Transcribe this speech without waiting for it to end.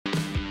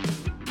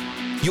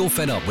You're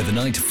fed up with a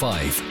 9 to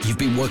 5, you've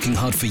been working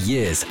hard for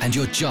years and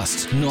you're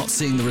just not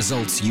seeing the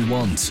results you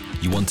want.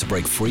 You want to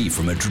break free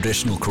from a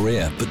traditional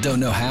career but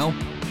don't know how?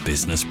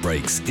 Business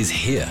Breaks is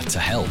here to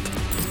help.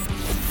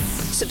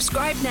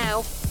 Subscribe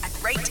now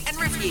and rate and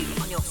review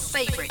on your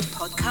favourite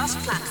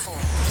podcast platform.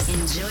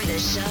 Enjoy the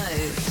show.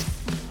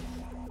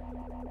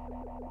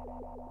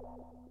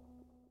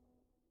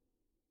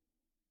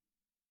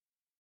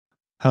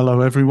 Hello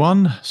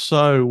everyone.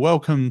 So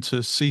welcome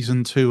to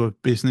season 2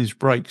 of Business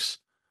Breaks,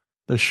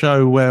 the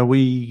show where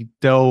we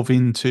delve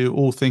into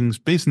all things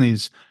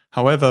business.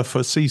 However,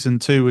 for season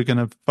 2, we're going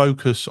to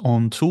focus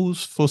on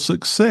tools for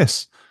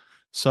success.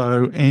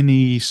 So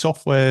any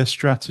software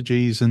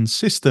strategies and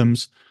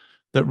systems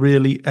that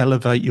really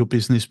elevate your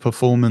business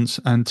performance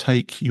and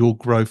take your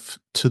growth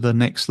to the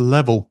next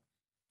level.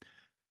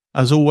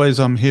 As always,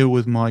 I'm here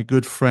with my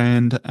good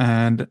friend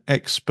and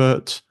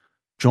expert,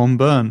 John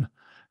Byrne.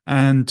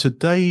 And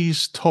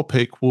today's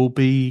topic will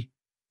be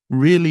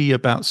really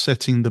about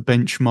setting the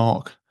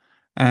benchmark.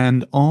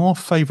 And our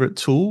favorite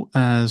tool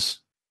as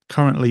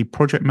currently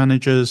project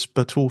managers,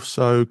 but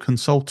also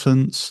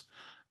consultants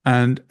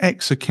and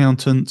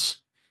ex-accountants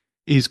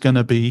is going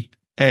to be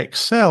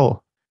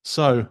Excel.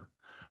 So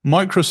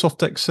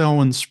Microsoft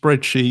Excel and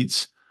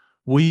spreadsheets,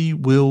 we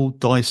will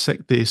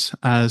dissect this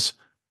as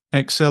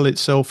Excel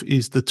itself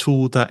is the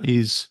tool that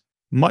is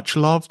much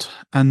loved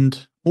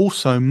and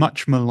also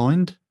much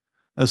maligned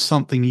as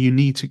something you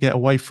need to get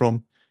away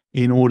from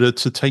in order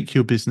to take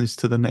your business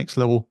to the next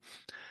level.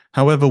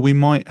 However, we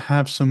might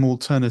have some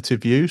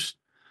alternative views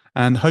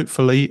and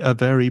hopefully a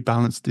very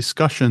balanced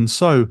discussion.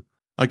 So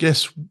I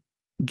guess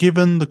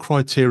given the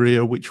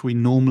criteria which we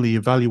normally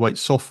evaluate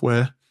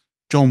software,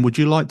 John, would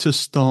you like to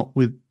start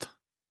with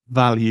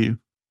value?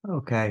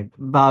 Okay,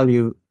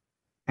 value.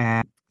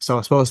 So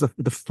I suppose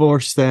the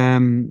first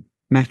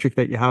metric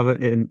that you have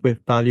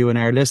with value in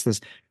our list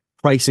is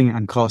pricing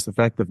and cost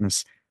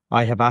effectiveness.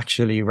 I have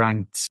actually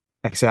ranked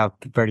Excel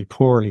very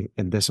poorly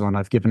in this one.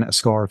 I've given it a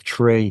score of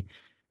 3,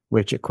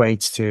 which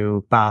equates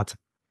to bad.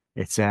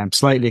 It's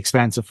slightly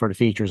expensive for the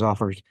features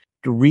offered.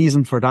 The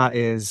reason for that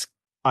is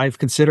I've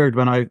considered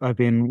when I've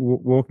been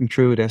walking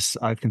through this,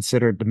 I've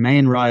considered the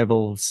main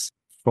rivals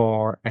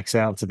for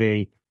Excel to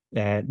be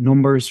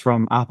Numbers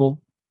from Apple,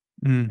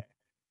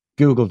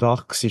 Google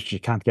Docs, which you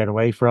can't get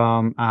away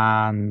from,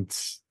 and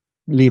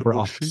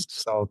LibreOffice.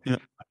 So yeah.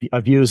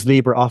 I've used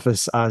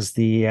LibreOffice as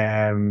the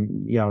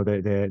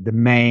the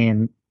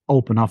main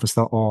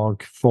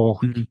OpenOffice.org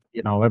fork.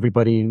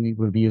 Everybody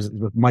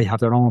might have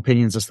their own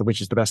opinions as to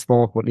which is the best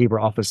fork, but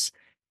LibreOffice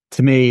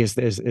to me is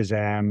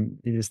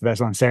the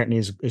best one. Certainly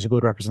is a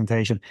good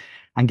representation.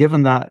 And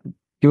given that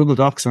Google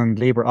Docs and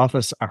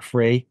LibreOffice are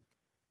free,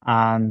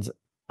 and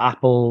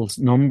Apple's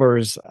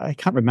Numbers, I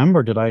can't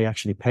remember, did I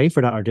actually pay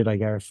for that or did I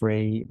get it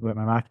free with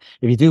my Mac?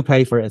 If you do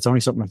pay for it, it's only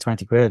something like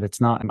 20 quid.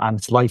 It's not, and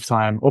it's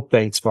lifetime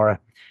updates for it.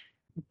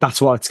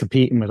 That's what it's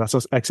competing with. That's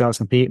what Excel is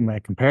competing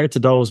with. Compared to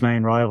those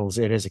main rivals,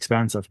 it is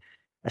expensive,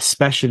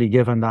 especially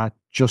given that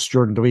just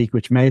during the week,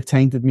 which may have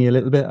tainted me a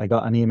little bit, I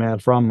got an email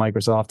from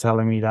Microsoft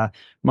telling me that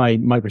my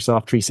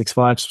Microsoft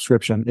 365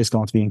 subscription is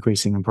going to be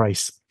increasing in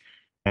price.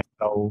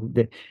 So,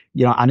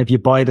 and if you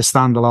buy the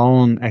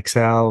standalone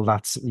Excel,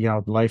 that's,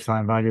 the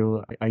lifetime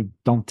value, I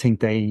don't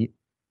think they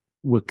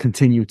will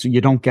continue to,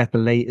 you don't get the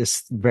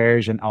latest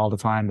version all the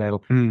time.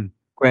 They'll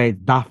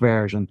grade that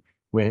version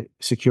with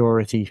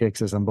security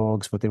fixes and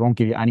bugs, but they won't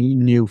give you any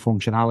new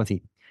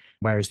functionality,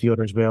 whereas the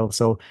others will.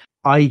 So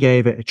I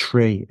gave it a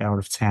 3 out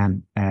of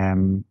 10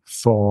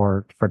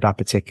 for that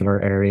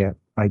particular area.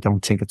 I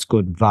don't think it's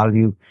good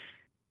value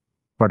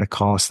for the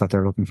cost that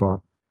they're looking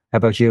for. How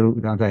about you,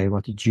 Dante?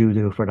 What did you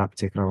do for that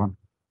particular one?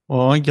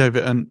 Well, I gave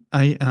it an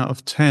 8 out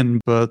of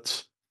 10,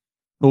 but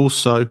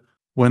also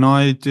when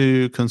I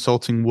do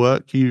consulting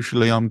work,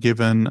 usually I'm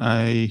given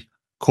a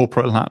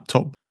corporate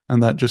laptop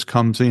and that just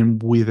comes in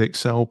with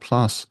Excel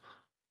Plus.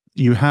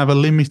 You have a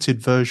limited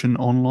version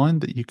online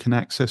that you can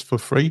access for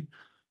free.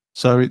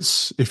 So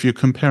it's, if you're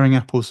comparing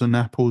apples and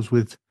apples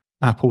with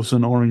apples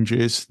and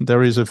oranges,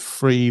 there is a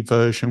free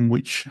version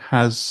which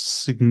has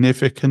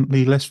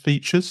significantly less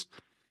features.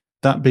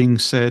 That being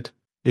said,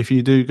 if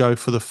you do go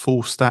for the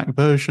full stack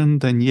version,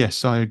 then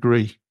yes, I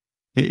agree.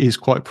 It is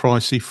quite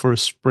pricey for a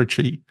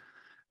spreadsheet.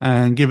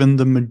 And given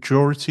the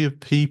majority of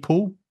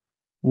people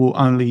will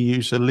only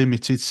use a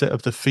limited set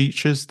of the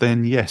features,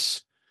 then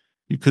yes,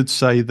 you could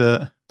say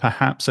that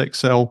perhaps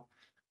Excel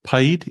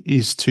paid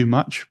is too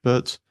much,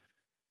 but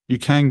you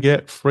can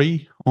get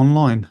free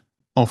online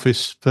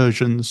Office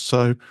versions.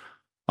 So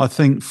I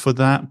think for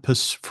that,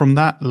 from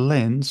that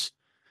lens,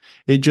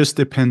 it just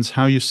depends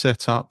how you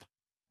set up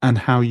and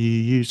how you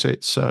use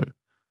it. So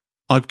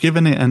I've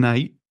given it an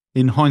 8.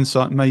 In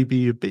hindsight,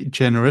 maybe a bit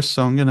generous.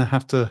 So I'm going to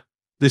have to,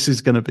 this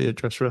is going to be a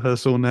dress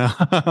rehearsal now.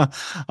 I'm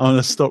going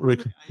to stop. I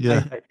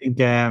think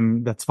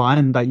that's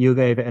fine that you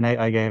gave it an 8.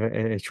 I gave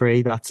it a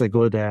 3. That's a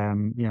good,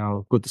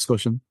 good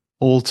discussion.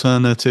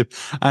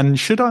 Alternative. And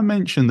should I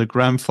mention the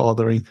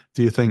grandfathering,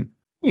 do you think?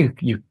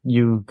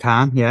 You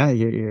can, yeah.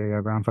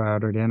 You're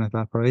grandfathered in at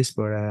that price,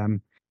 but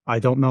I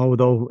don't know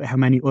though how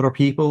many other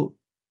people,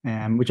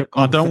 which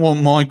I don't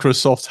want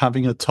Microsoft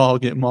having a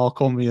target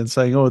mark on me and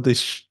saying, "Oh,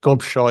 this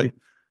gobshite."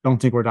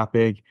 don't think we're that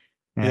big.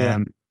 Yeah.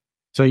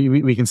 So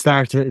we can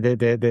start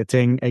the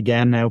thing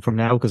again now from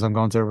now because I'm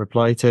going to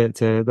reply to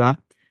that.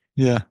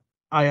 Yeah.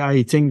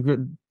 I think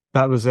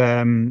that was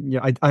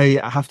yeah, I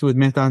have to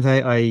admit,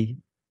 Dante, I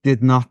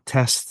did not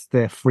test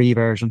the free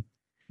version,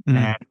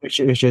 which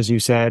as you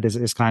said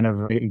is kind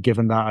of,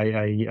 given that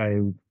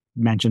I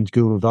mentioned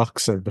Google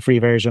Docs, the free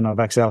version of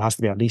Excel has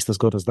to be at least as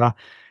good as that.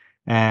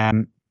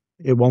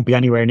 It won't be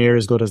anywhere near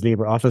as good as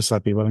LibreOffice,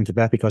 I'd be willing to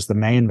bet, because the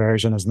main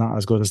version is not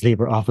as good as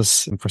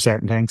LibreOffice for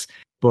certain things.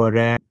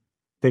 But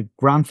the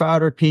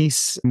grandfather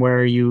piece,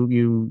 where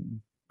you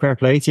fair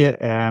play to you,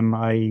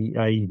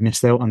 I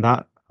missed out on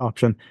that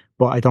option,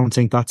 but I don't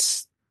think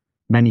that's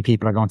many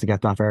people are going to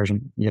get that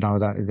version. You know,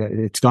 that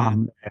it's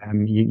gone.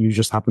 You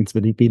just happen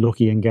to be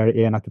lucky and get it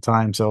in at the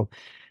time. So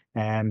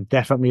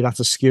definitely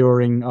that's a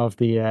skewering of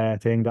the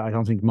thing that I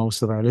don't think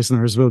most of our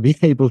listeners will be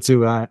able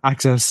to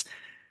access.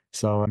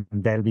 So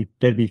they'll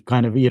be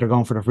kind of either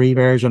going for the free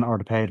version or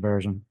the paid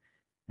version.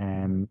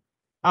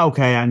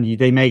 Okay, and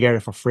they may get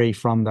it for free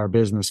from their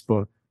business,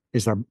 but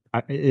is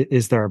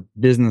their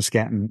business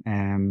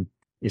getting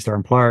is their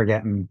employer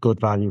getting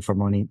good value for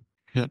money?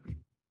 Yeah.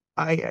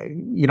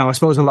 I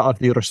suppose a lot of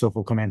the other stuff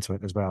will come into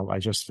it as well. I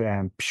just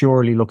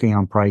purely looking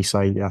on price,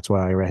 that's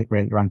why I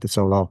ranked it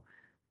so low.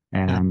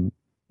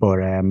 But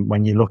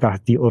when you look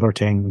at the other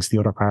things, the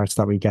other parts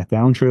that we get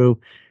down through,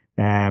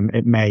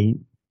 it may,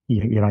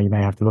 you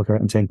may have to look at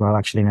it and think, well,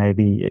 actually,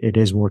 maybe it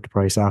is worth the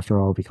price after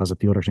all because of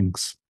the other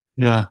things.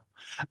 Yeah.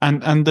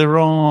 And there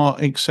are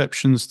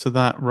exceptions to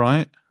that,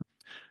 right?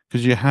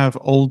 Because you have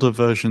older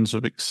versions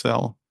of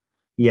Excel.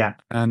 Yeah.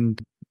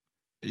 And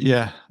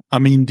yeah, I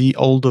mean, the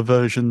older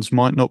versions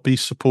might not be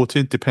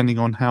supported depending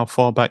on how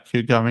far back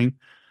you're going.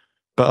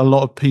 But a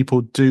lot of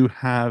people do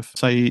have,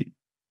 say,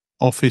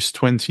 Office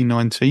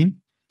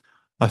 2019.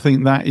 I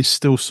think that is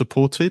still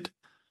supported.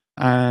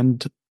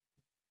 And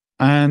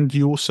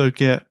you also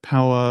get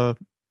Power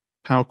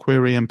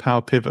Query and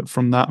Power Pivot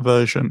from that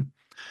version.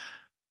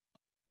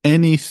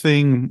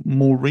 Anything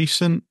more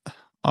recent,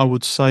 I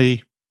would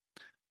say,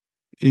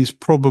 is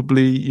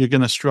probably you're going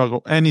to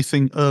struggle.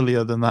 Anything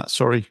earlier than that,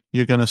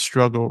 you're going to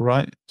struggle,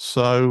 right?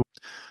 So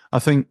I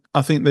think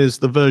there's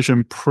the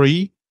version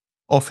pre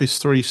Office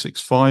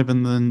 365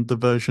 and then the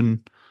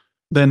version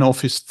then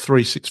Office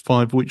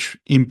 365, which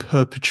in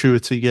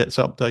perpetuity gets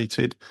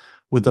updated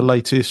with the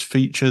latest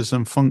features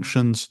and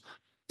functions.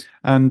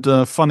 And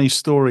funny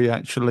story,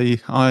 actually,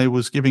 I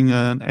was giving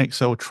an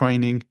Excel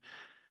training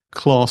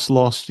class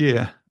last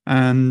year,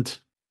 and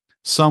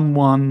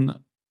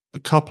a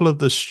couple of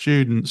the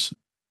students,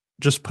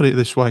 just put it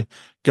this way,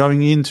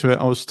 going into it,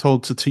 I was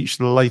told to teach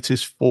the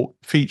latest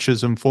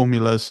features and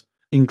formulas,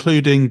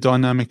 including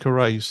dynamic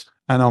arrays.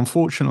 And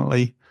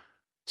unfortunately,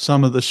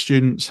 some of the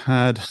students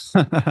had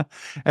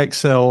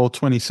Excel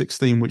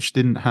 2016, which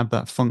didn't have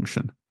that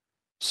function.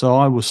 So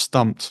I was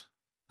stumped,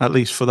 at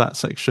least for that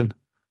section,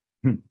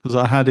 because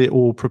I had it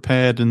all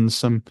prepared and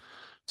some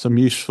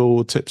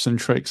useful tips and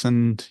tricks.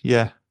 And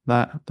yeah,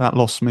 that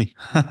lost me.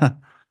 It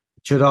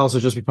should also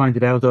just be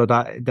pointed out, though,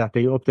 that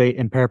they update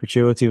in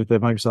perpetuity with the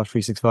Microsoft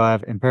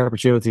 365, in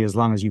perpetuity as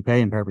long as you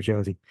pay in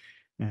perpetuity.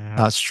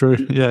 That's true.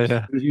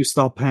 Yeah. You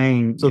stop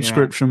paying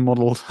subscription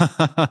model.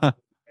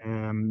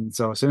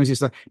 So as soon as you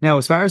start, now,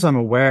 as far as I'm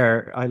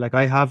aware,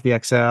 I have the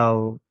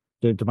Excel,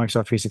 the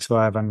Microsoft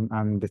 365,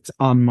 and it's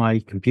on my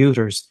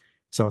computers.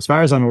 So as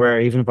far as I'm aware,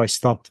 even if I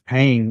stopped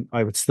paying,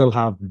 I would still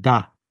have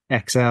that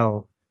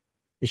Excel.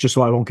 It's just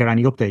so I won't get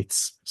any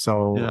updates.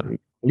 So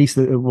at least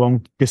it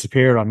won't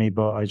disappear on me,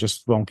 but I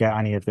just won't get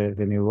any of the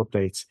new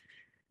updates.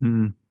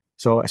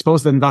 So I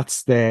suppose then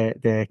that's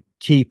the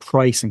key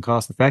price and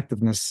cost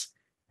effectiveness.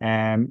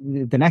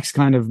 The next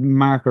kind of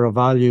marker of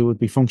value would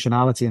be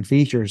functionality and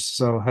features.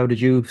 So how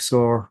did you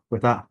score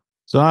with that?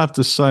 So I have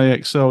to say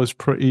Excel is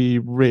pretty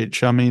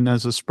rich. I mean,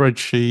 as a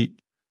spreadsheet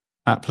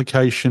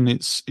application,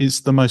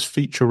 it's the most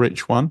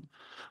feature-rich one.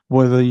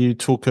 Whether you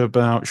talk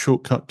about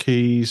shortcut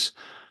keys,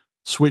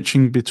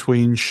 switching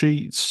between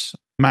sheets,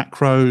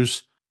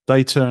 macros,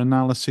 data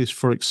analysis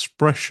for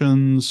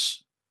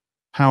expressions,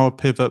 Power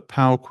Pivot,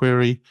 Power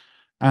Query,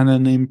 and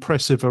an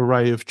impressive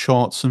array of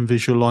charts and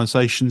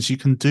visualizations. You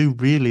can do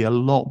really a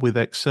lot with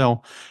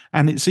Excel.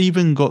 And it's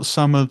even got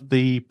some of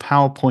the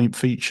PowerPoint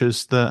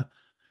features that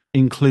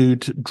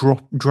include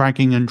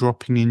dragging and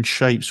dropping in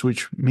shapes,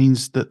 which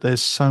means that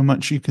there's so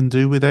much you can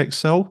do with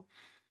Excel.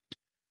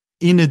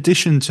 In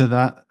addition to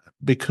that,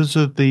 because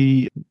of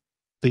the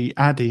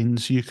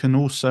add-ins, you can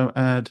also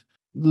add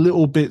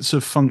little bits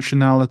of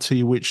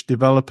functionality which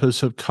developers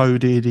have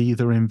coded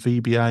either in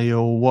VBA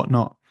or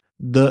whatnot.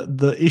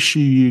 The issue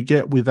you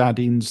get with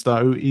add-ins,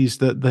 though, is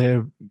that they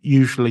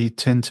usually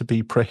tend to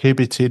be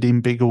prohibited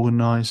in big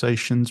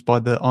organizations by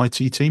the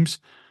IT teams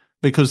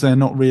because they're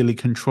not really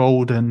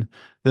controlled and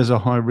there's a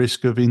high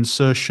risk of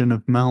insertion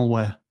of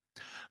malware.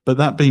 But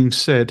that being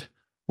said,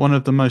 one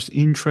of the most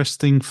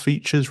interesting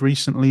features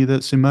recently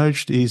that's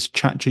emerged is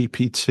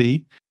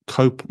ChatGPT.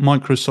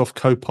 Microsoft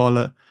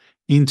Copilot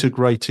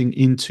integrating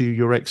into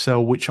your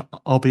Excel, which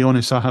I'll be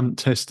honest, I haven't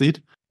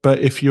tested. But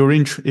if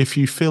if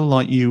you feel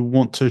like you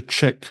want to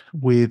check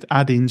with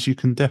add-ins, you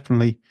can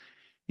definitely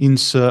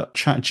insert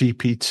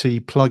ChatGPT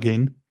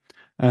plugin,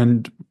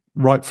 and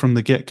right from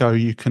the get-go,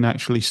 you can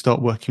actually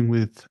start working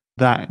with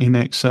that in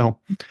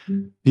Excel.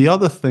 Mm-hmm. The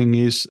other thing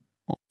is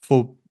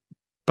for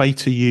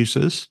beta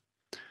users,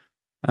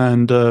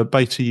 and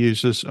beta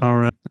users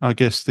are, I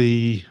guess,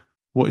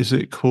 what is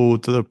it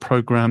called? The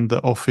program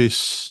that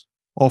Office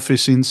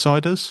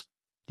insiders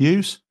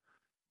use.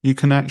 You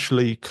can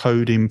actually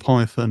code in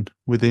Python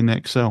within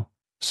Excel.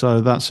 So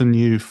that's a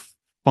new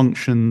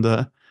function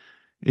that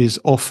is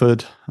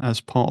offered as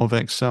part of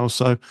Excel.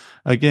 So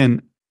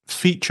again,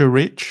 feature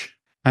rich,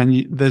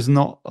 and there's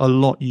not a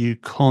lot you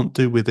can't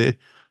do with it.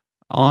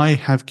 I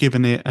have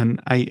given it an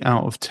 8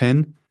 out of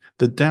 10.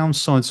 The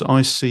downsides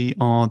I see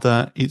are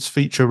that it's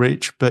feature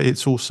rich, but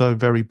it's also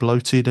very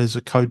bloated as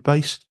a code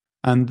base.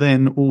 And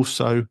then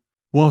also,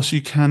 whilst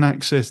you can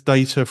access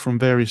data from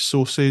various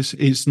sources,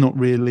 it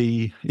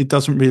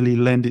doesn't really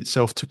lend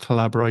itself to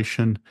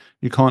collaboration.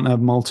 You can't have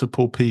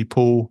multiple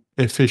people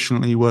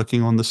efficiently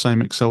working on the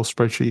same Excel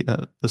spreadsheet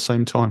at the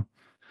same time.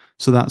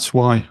 So that's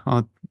why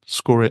I'd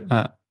score it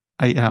at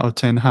 8 out of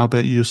 10. How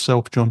about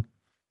yourself, John?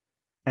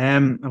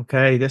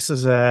 Okay, this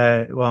is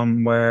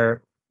one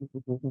where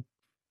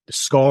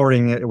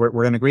scoring,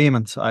 we're in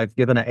agreement. I've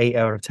given it 8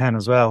 out of 10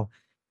 as well.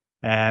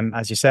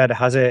 As you said, it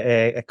has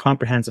a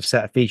comprehensive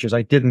set of features.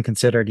 I didn't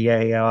consider the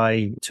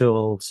AI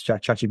tools,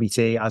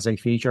 ChatGPT, as a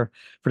feature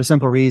for the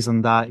simple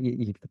reason that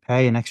you have to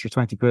pay an extra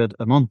 20 quid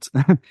a month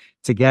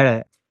to get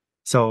it.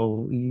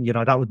 So,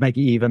 that would make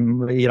it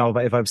even,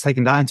 if I was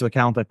taking that into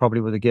account, I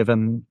probably would have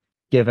given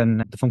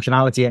the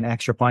functionality an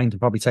extra point and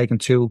probably taken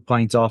 2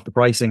 points off the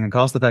pricing and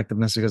cost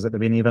effectiveness, because it would have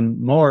been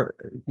even more,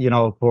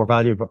 poor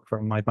value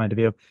from my point of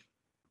view.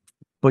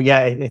 But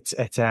yeah, it's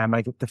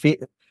like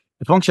the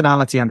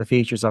functionality and the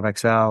features of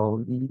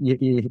Excel,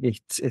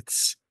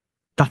 it's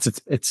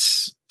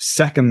its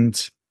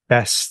second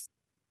best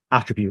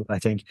attribute. I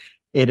think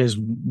it is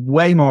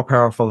way more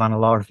powerful than a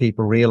lot of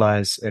people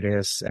realize it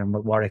is, and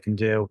what it can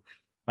do.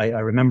 I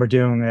remember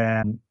doing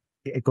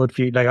a good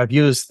few, like I've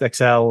used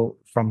Excel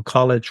from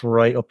college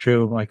right up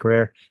through my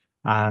career,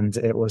 and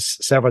it was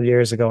several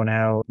years ago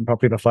now,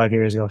 probably about 5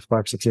 years ago, 5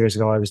 or 6 years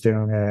ago, I was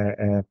doing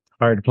a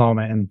higher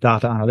diploma in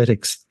data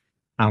analytics,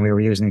 and we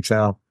were using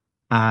Excel.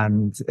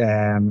 And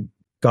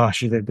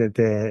gosh,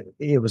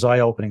 it was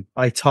eye-opening.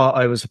 I thought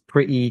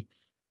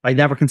I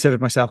never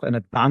considered myself an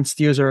advanced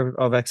user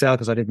of Excel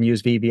because I didn't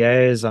use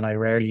VBAs and I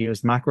rarely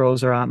used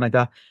macros or anything like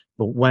that.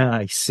 But when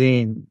I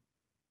seen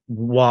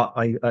what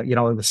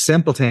the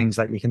simple things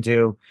that you can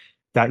do,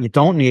 that you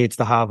don't need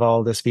to have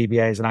all this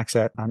VBAs and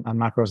Excel and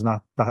macros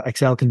and that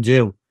Excel can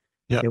do.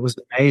 Yeah. It was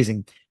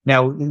amazing.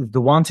 Now,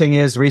 the one thing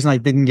is, the reason I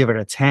didn't give it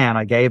a 10,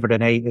 I gave it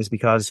an 8, is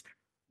because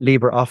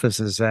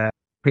LibreOffice is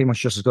pretty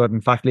much just as good.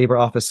 In fact,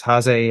 LibreOffice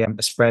has a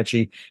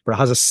spreadsheet, but it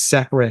has a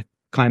separate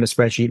kind of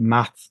spreadsheet,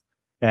 math,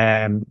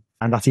 and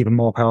that's even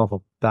more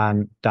powerful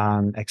than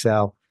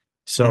Excel.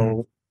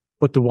 So,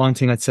 but the one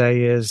thing I'd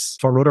say is,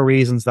 for other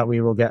reasons that we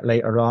will get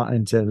later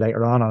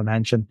on, I'll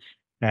mention,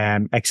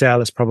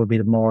 Excel is probably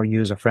the more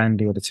user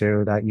friendly of the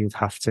two. That you'd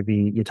have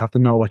to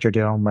know what you're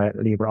doing with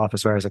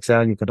LibreOffice, whereas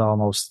Excel, you could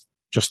almost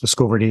just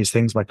discover these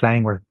things by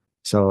playing with.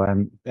 So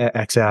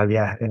Excel,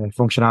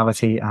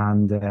 functionality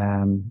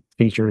and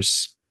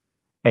features,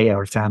 8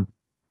 out of 10.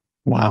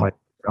 Wow.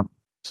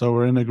 So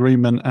we're in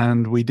agreement,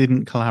 and we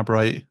didn't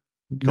collaborate,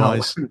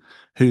 guys. No.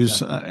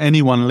 Who's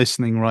anyone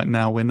listening right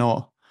now? We're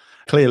not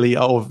clearly,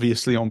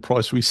 obviously, on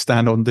price. We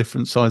stand on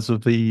different sides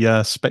of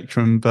the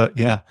spectrum, but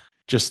yeah,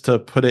 just to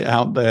put it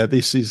out there,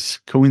 this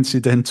is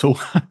coincidental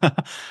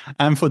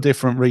and for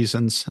different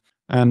reasons.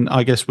 And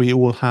I guess we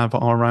all have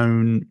our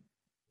own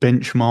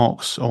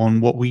benchmarks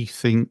on what we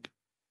think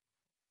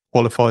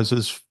qualifies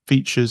as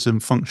features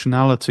and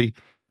functionality.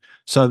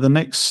 So the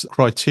next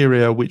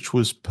criteria, which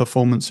was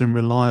performance and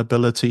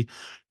reliability.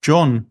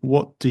 John,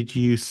 what did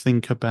you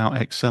think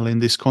about Excel in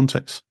this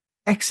context?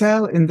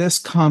 Excel in this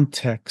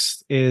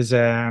context is,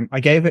 I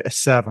gave it a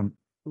 7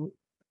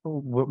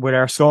 with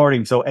our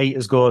scoring. So 8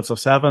 is good. So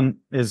 7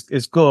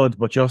 is good,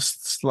 but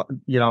just, a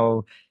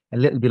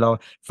little below,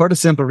 for the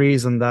simple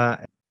reason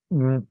that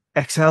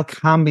Excel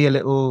can be a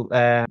little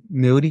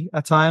moody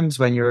at times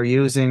when you're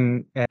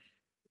using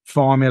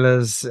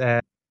formulas.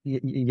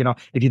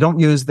 If you don't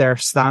use their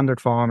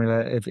standard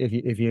formula,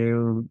 if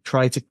you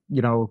try to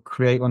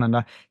create one, and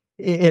that,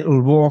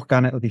 it'll work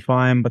and it'll be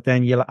fine, but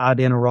then you'll add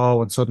in a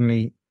row and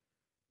suddenly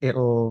it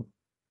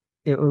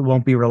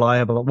won't be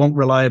reliable. It won't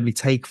reliably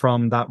take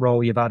from that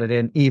row you've added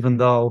in, even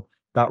though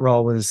that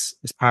row is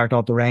part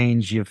of the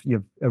range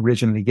you've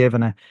originally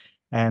given it.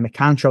 And it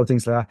can throw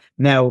things like that.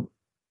 Now,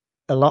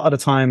 a lot of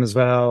the time as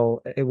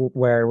well,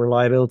 where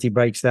reliability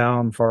breaks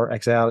down for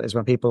Excel is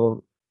when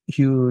people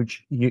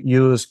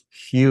use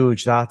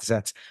huge data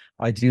sets.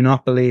 I do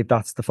not believe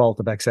that's the fault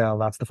of Excel.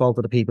 That's the fault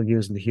of the people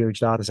using the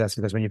huge data sets,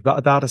 because when you've got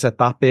a data set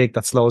that big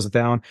that slows it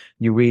down,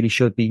 you really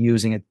should be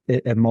using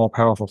a more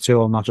powerful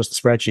tool, not just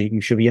a spreadsheet.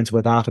 You should be into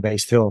a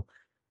database tool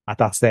at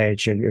that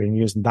stage. You're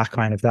using that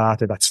kind of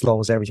data that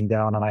slows everything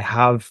down. And I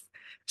have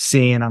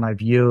seen and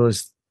I've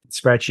used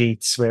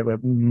spreadsheets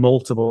with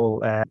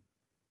multiple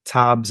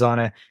tabs on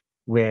it,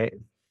 with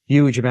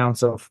huge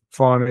amounts of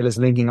formulas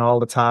linking all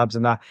the tabs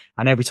and that.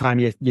 And every time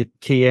you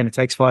key in, it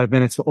takes 5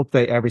 minutes to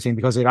update everything,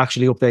 because it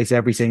actually updates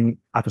everything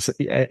at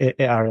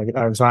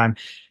the time.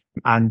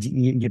 And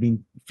you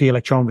feel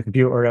like throwing the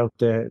computer out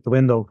the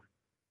window.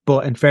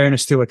 But in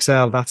fairness to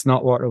Excel, that's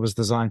not what it was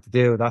designed to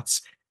do.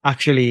 That's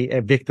actually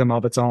a victim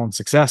of its own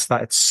success,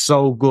 that it's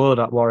so good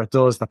at what it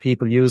does that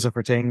people use it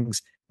for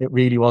things it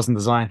really wasn't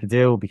designed to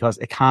do, because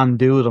it can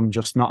do them,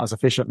 just not as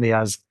efficiently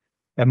as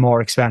a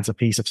more expensive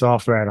piece of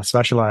software that's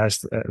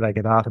specialized, like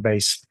a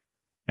database.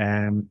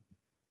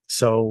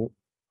 So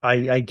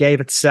I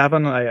gave it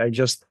 7. I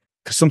just,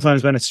 because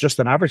sometimes when it's just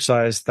an average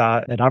size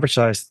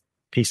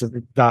piece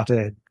of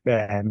data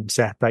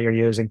set that you're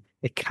using,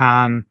 it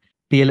can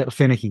be a little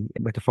finicky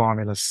with the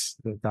formulas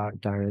that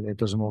it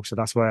doesn't work. So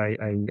that's why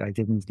I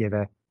didn't give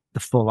it the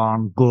full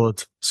on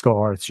good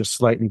score. It's just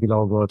slightly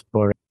below good,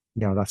 but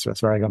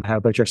that's where I'm going. How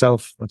about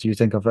yourself? What do you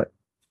think of it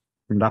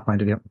from that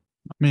point of view?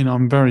 I mean,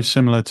 I'm very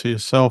similar to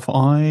yourself.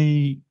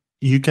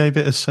 You gave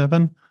it a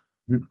 7,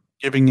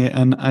 giving it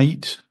an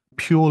 8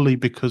 purely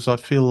because I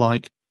feel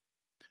like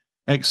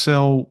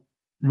Excel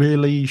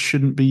really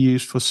shouldn't be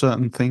used for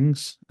certain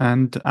things,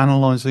 and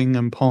analyzing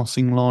and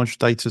parsing large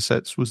data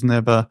sets was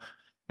never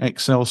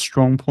Excel's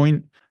strong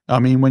point. I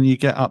mean, when you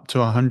get up to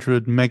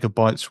 100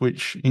 megabytes,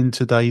 which in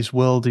today's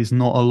world is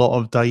not a lot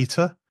of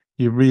data,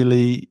 you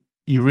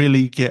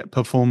really get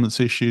performance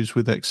issues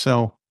with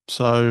Excel.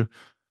 So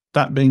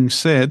that being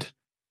said,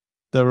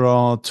 there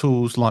are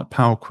tools like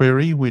Power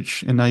Query,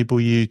 which enable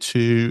you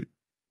to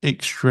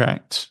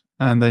extract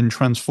and then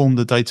transform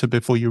the data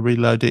before you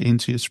reload it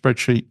into your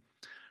spreadsheet.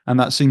 And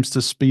that seems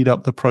to speed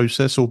up the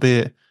process,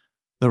 albeit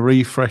the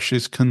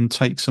refreshes can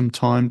take some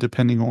time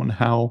depending on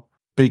how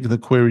big the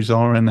queries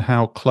are and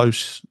how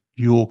close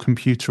your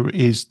computer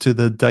is to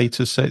the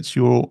data sets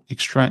you're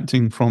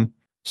extracting from.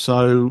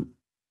 So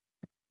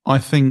I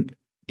think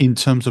in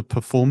terms of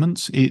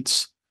performance,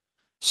 it's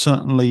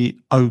certainly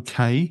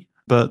okay,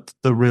 but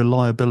the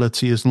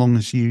reliability, as long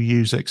as you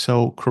use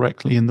Excel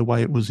correctly in the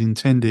way it was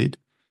intended,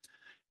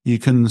 you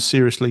can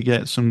seriously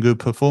get some good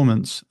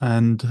performance.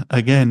 And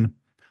again,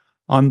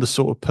 I'm the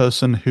sort of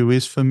person who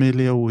is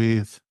familiar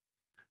with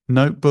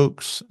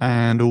notebooks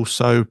and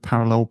also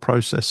parallel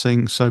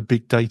processing, so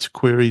big data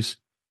queries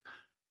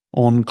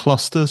on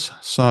clusters.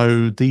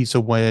 So these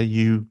are where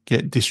you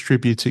get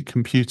distributed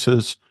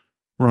computers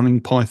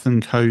running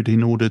Python code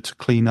in order to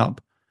clean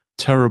up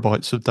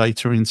terabytes of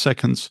data in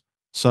seconds.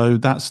 So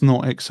that's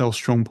not Excel's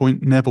strong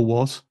point, never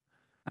was.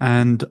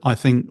 And I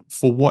think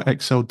for what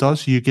Excel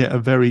does, you get a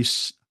very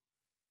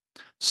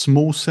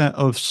small set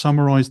of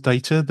summarized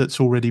data that's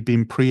already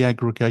been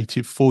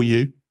pre-aggregated for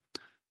you.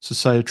 So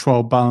say a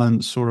trial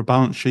balance or a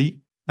balance sheet,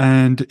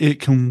 and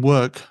it can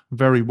work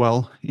very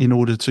well in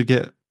order to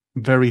get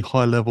very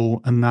high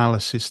level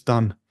analysis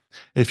done.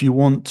 If you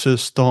want to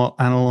start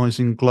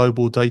analyzing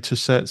global data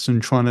sets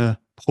and trying to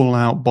pull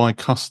out by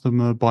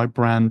customer, by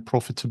brand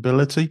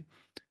profitability,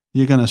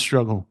 you're going to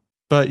struggle.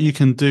 But you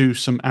can do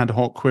some ad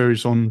hoc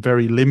queries on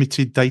very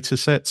limited data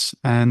sets,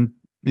 and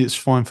it's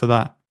fine for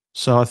that.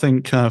 So I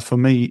think for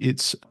me,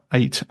 it's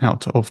 8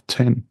 out of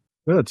 10.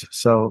 Good.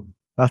 So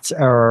that's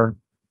our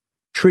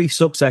 3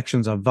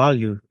 subsections of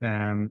value.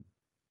 And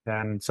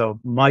so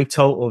my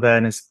total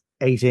then is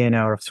 18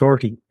 out of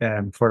 30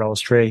 for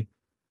those 3.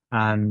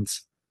 And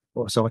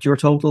so what's your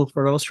total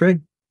for those 3?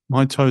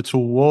 My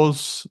total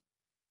was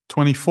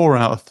 24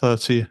 out of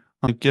 30.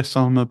 I guess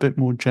I'm a bit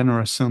more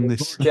generous on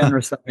this. More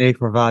generous than me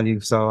for value,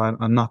 so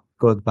I'm not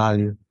good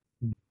value.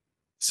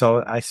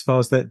 So I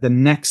suppose that the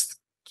next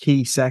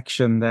key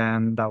section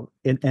then that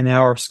in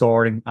our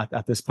scoring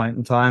at this point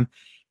in time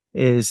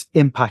is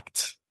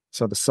impact.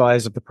 So the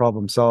size of the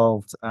problem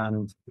solved,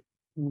 and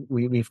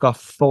we've got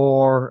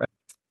 4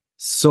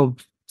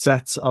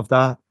 subsets of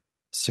that: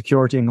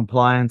 security and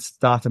compliance,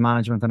 data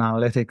management and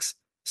analytics,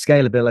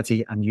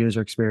 scalability, and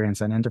user experience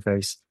and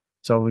interface.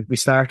 So we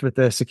start with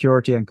the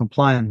security and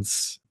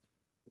compliance.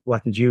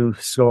 What did you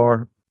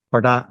score for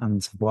that,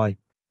 and why?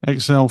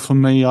 Excel, for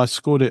me, I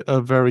scored it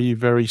a very,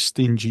 very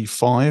stingy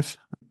 5,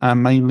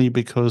 and mainly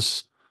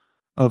because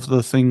of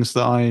the things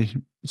that I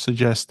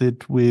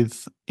suggested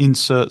with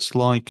inserts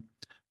like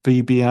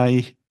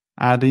VBA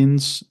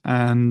add-ins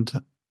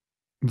and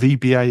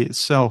VBA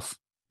itself.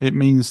 It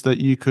means that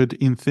you could,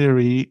 in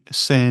theory,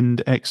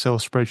 send Excel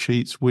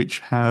spreadsheets which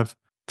have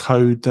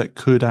code that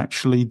could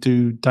actually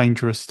do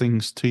dangerous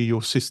things to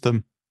your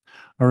system.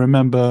 I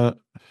remember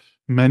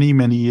many,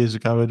 many years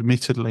ago,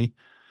 admittedly,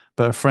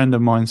 but a friend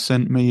of mine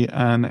sent me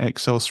an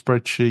Excel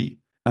spreadsheet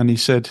and he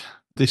said,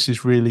 "This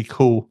is really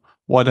cool.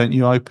 Why don't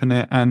you open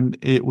it?" And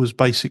it was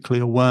basically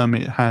a worm.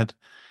 It had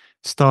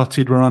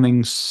started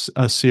running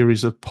a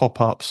series of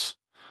pop-ups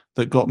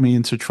that got me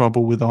into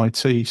trouble with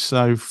IT.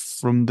 So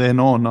from then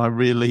on, I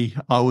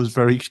was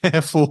very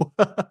careful.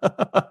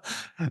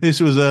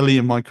 This was early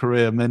in my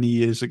career, many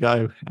years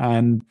ago.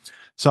 And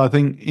so I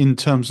think in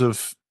terms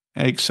of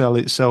Excel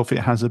itself, it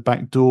has a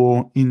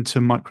backdoor into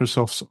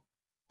Microsoft's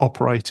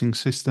operating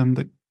system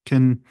that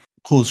can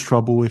cause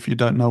trouble if you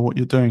don't know what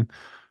you're doing.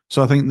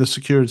 So I think the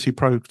security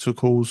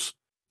protocols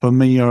for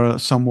me are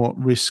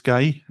somewhat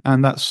risque,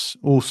 and that's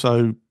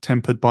also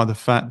tempered by the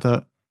fact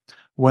that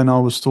when I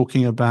was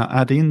talking about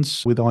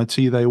add-ins with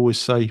IT, they always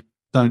say,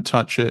 don't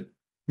touch it.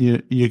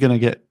 You're going to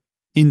get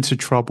into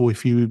trouble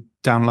if you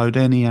download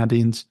any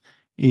add-ins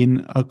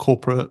in a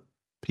corporate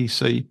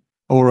PC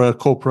or a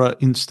corporate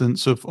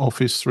instance of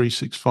Office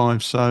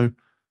 365. So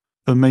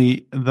for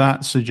me,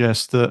 that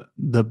suggests that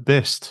the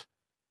best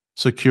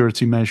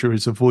security measure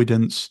is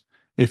avoidance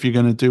if you're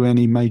going to do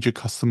any major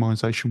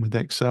customization with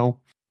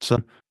Excel.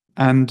 So,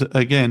 and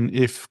again,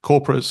 if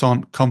corporates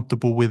aren't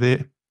comfortable with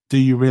it, do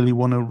you really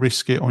want to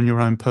risk it on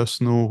your own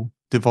personal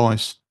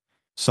device?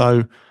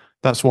 So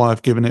that's why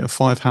I've given it a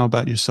 5. How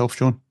about yourself,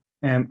 John?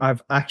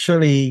 I've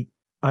only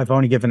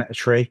given it a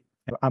 3.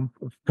 I'm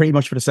pretty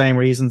much for the same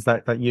reasons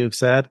that you've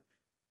said.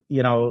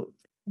 You know,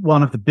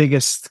 one of the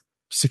biggest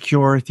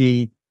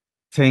security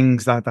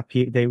things that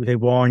they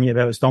warn you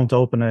about is don't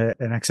open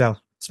an Excel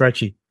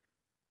spreadsheet.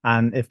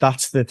 And if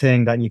that's the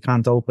thing, that you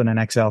can't open an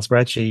Excel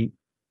spreadsheet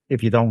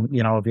if you don't,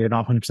 if you're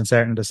not 100%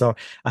 certain of the stuff.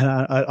 And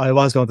I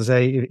was going to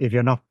say, if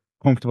you're not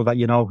comfortable that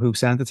you know who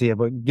sent it to you,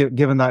 but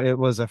given that it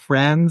was a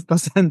friend that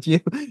sent you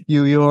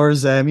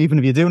yours, even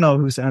if you do know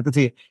who sent it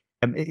to you,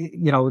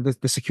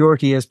 the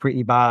security is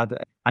pretty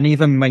bad. And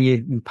even when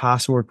you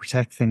password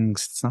protect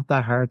things, it's not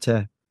that hard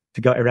to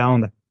get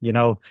around it.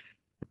 The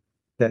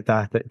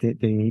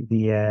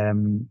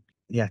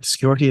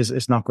security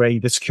is not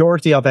great. The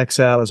security of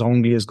Excel is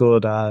only as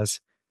good as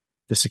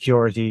the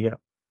security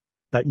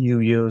that you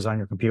use on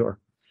your computer.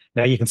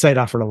 Now, you can say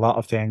that for a lot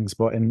of things,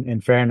 but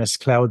in fairness,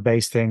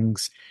 cloud-based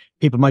things,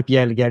 people might be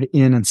able to get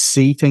in and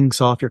see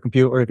things off your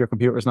computer if your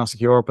computer is not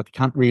secure, but they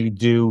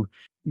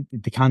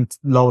can't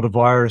load a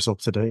virus up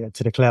to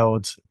the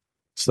cloud,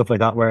 stuff like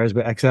that. Whereas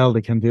with Excel,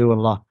 they can do a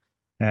lot.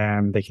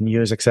 They can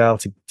use Excel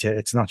to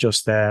it's not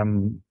just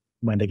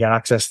when they get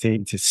access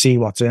to see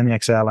what's in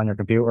Excel on your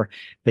computer,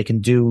 they can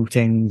do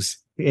things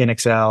in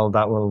Excel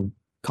that will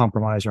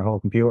compromise your whole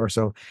computer.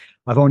 So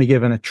I've only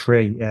given it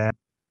 3.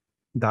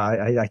 That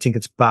I think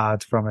it's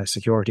bad from a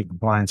security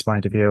compliance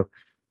point of view.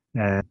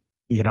 That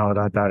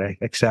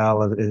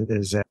Excel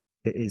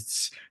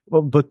is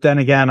well, but then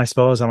again, I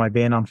suppose, am I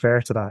being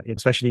unfair to that,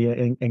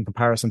 especially in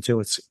comparison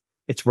to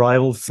its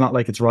rivals? It's not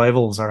like its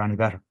rivals are any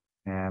better.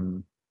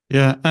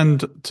 Yeah,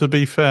 and to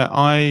be fair,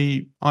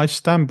 I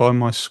stand by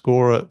my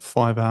score at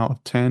 5 out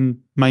of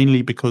 10,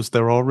 mainly because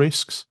there are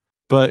risks.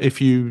 But if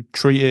you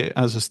treat it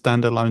as a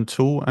standalone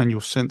tool and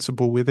you're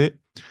sensible with it,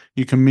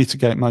 you can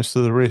mitigate most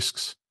of the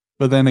risks.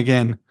 But then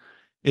again,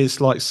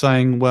 it's like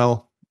saying,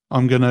 well,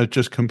 I'm going to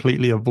just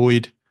completely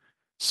avoid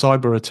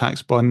cyber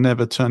attacks by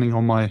never turning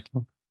on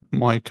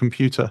my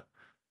computer.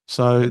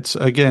 So it's,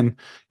 again,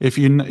 if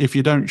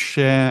you don't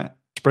share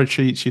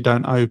spreadsheets, you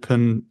don't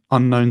open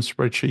unknown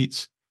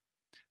spreadsheets.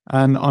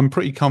 And I'm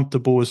pretty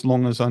comfortable as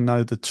long as I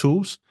know the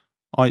tools.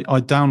 I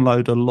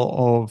download a lot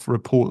of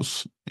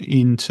reports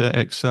into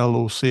Excel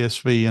or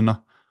CSV, and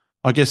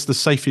I guess the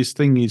safest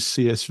thing is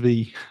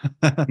CSV.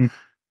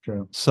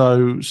 True.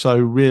 So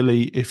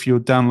really, if you're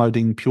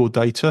downloading pure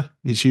data,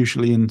 it's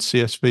usually in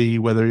CSV,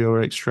 whether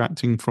you're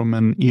extracting from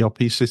an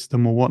ERP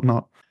system or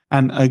whatnot.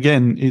 And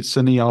again, it's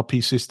an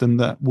ERP system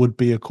that would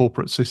be a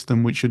corporate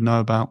system, which you'd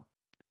know about.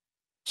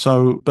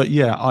 So, but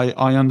yeah,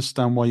 I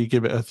understand why you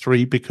give it a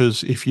 3,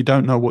 because if you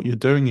don't know what you're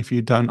doing, if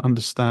you don't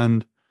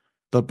understand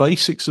the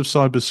basics of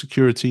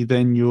cybersecurity,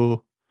 then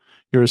you're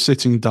a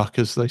sitting duck,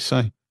 as they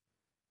say.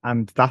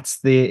 And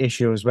that's the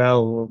issue as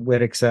well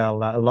with Excel,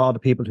 that a lot of the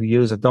people who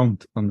use it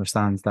don't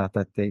understand that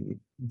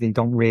they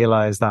don't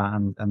realize that,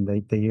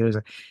 and they use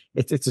it.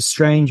 It's a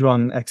strange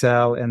one,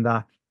 Excel, in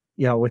that,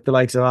 with the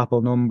likes of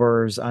Apple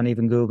Numbers and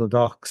even Google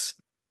Docs,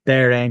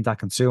 they're aimed at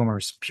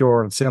consumers,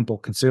 pure and simple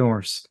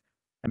consumers.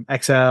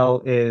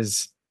 Excel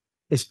is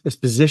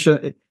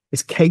position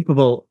is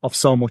capable of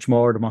so much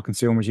more than what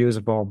consumers use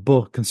it for,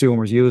 but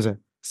consumers use it.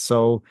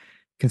 So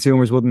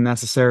consumers wouldn't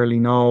necessarily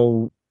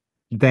know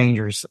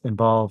dangers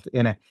involved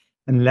in it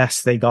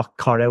unless they got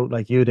caught out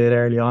like you did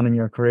early on in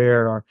your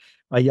career. Or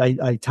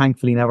I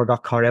thankfully never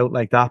got caught out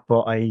like that,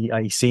 but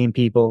I seen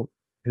people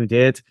who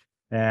did,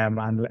 and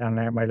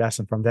learned my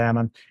lesson from them.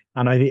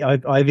 And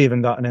I've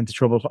even gotten into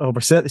trouble over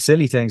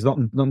silly things,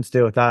 nothing to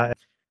do with that.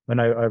 When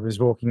I was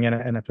working in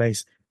a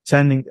place,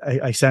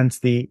 I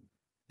sent the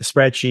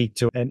spreadsheet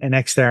to an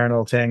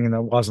external thing, and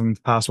it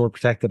wasn't password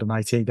protected, and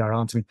IT got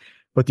onto me.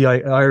 But the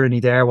irony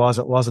there was,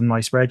 it wasn't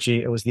my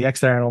spreadsheet. It was the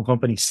external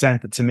company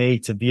sent it to me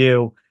to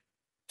view,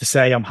 to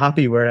say I'm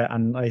happy with it.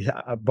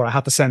 But I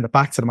had to send it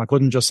back to them. I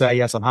couldn't just say,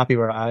 yes, I'm happy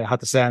with it. I had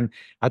to say,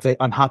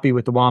 I'm happy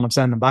with the one I'm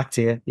sending back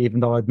to you,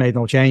 even though I'd made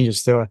no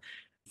changes to it,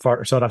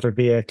 so that there'd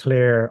be a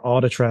clear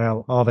audit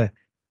trail of it.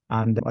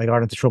 and I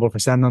got into trouble for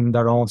sending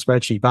their own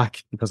spreadsheet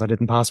back because I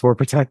didn't password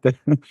protect it.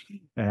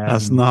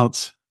 That's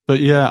nuts. But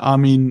yeah, I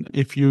mean,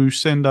 if you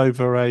send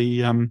over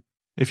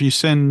if you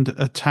send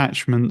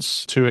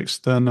attachments to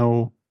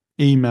external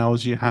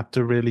emails, you have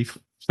to really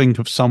think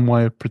of some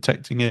way of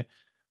protecting it,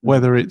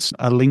 whether it's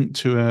a link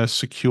to a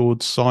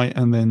secured site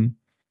and then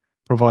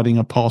providing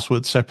a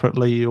password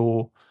separately,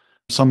 or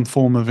some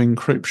form of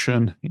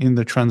encryption in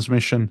the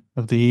transmission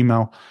of the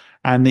email.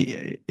 And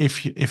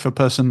if a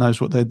person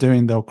knows what they're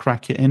doing, they'll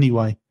crack it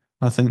anyway.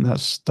 I think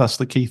that's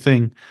the key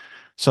thing.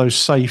 So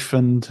safe,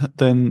 and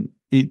then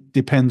it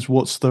depends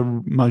what's the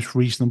most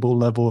reasonable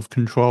level of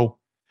control.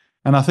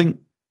 And I think,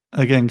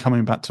 again,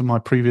 coming back to my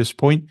previous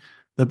point,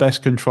 the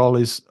best control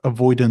is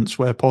avoidance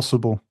where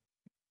possible.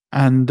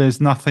 And there's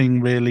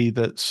nothing really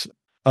that's,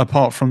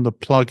 apart from the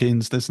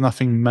plugins, there's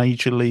nothing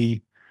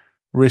majorly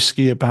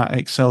risky about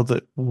Excel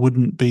that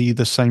wouldn't be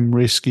the same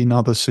risk in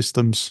other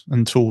systems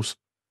and tools.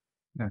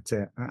 That's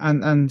it.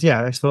 And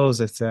yeah, I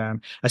suppose it's I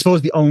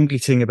suppose the only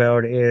thing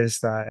about it is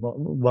that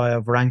why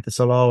I've ranked it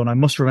so low, and I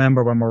must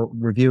remember when we're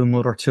reviewing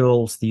other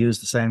tools to use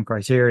the same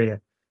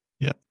criteria.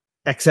 Yeah.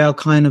 Excel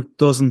kind of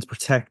doesn't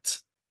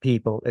protect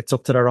people. It's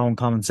up to their own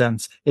common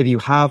sense. If you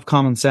have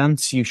common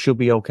sense, you should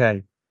be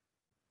okay.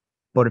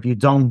 But if you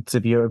don't,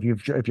 if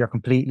you're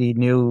completely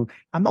new,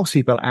 and most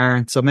people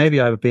aren't, so maybe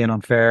I would be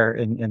unfair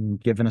in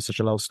giving it such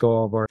a low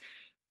score. But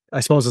I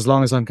suppose as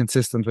long as I'm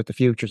consistent with the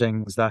future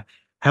things, that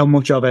how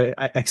much of it,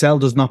 Excel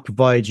does not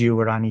provide you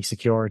with any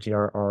security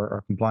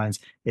or compliance.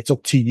 It's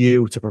up to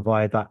you to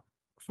provide that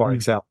for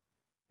Excel.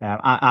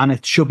 And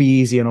it should be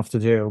easy enough to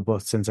do,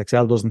 but since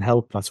Excel doesn't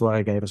help, that's why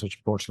I gave it such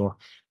a poor score.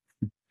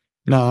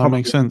 No, that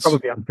makes sense.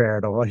 Probably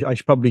unfair though. I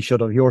probably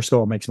should have. Your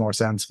score makes more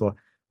sense, but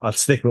I'll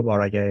stick with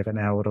what I gave it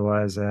now.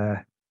 Otherwise,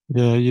 yeah,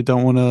 you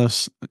don't want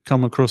to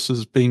come across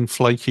as being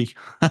flaky.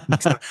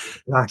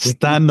 Exactly.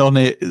 Stand on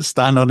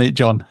it,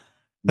 John.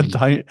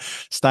 Don't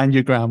stand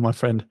your ground, my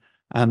friend.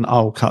 And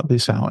I'll cut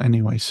this out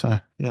anyway. So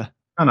yeah,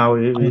 I know.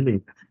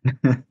 Really.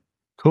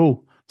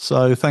 Cool.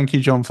 So thank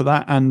you, John, for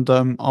that. And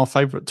our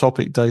favorite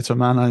topic, data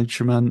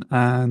management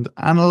and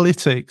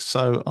analytics.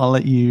 So I'll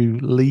let you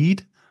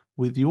lead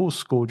with your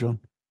score, John.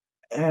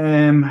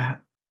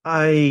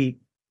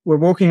 We're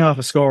working off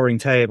a scoring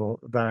table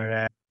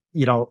that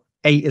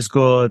 8 is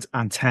good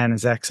and 10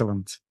 is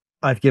excellent.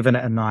 I've given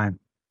it a 9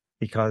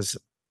 because,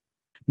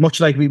 much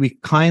like we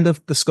kind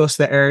of discussed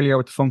it earlier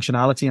with the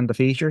functionality and the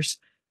features,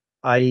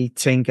 I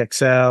think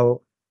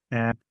Excel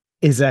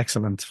is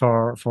excellent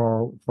for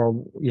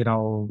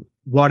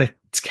what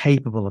it's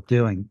capable of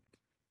doing.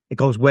 It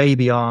goes way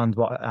beyond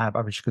what an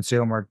average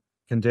consumer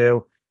can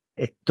do.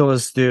 It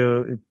does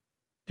do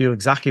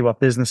exactly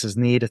what businesses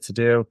need it to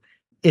do.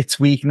 Its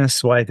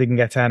weakness, why it didn't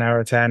get 10 out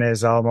of 10,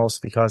 is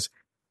almost because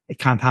it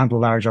can't handle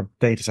larger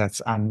data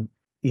sets. And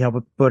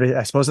but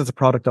I suppose it's a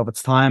product of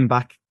its time.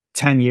 Back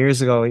 10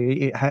 years ago,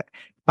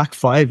 back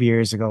 5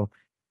 years ago,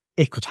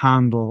 it could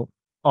handle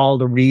all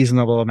the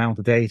reasonable amount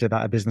of data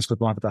that a business could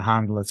want it to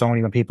handle. It's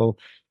only when people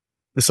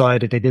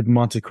decided they didn't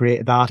want to create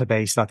a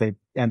database that they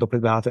end up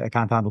with data it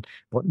can't handle.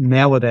 But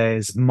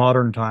nowadays,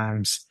 modern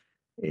times,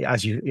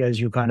 as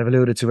you kind of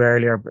alluded to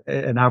earlier,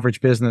 an average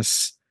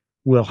business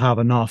will have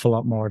an awful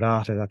lot more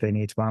data that they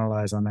need to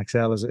analyze, and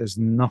Excel is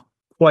not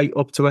quite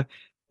up to it.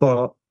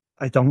 But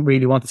I don't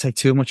really want to take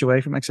too much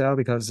away from Excel,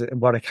 because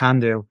what it can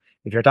do,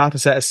 if your data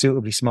set is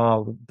suitably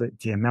small,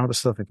 the amount of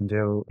stuff it can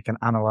do, it can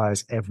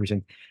analyze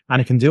everything,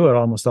 and it can do it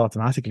almost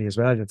automatically as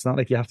well. It's not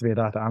like you have to be a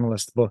data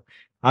analyst, but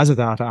as a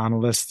data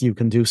analyst, you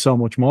can do so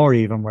much more,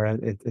 even where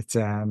it's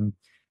I'm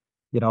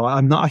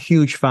not a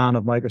huge fan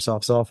of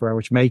Microsoft software,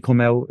 which may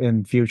come out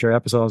in future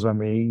episodes when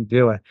we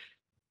do it.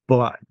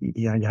 But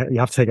you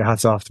have to take your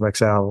hats off to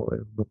Excel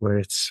with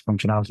its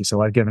functionality.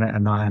 So I've given it a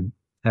 9.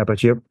 How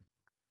about you?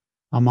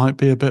 I might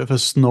be a bit of a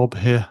snob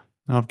here.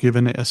 I've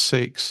given it a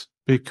 6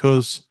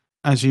 because,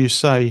 as you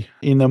say,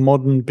 in a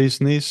modern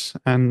business,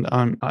 and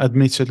I'm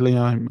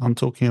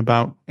talking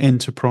about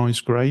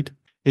enterprise grade,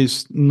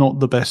 it's not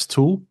the best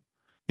tool.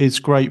 It's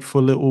great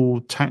for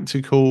little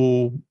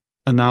tactical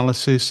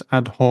analysis,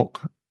 ad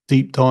hoc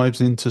deep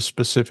dives into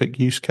specific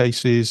use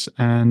cases,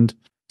 and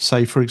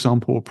say, for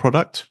example, a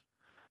product.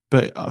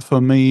 But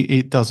for me,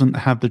 it doesn't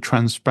have the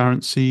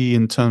transparency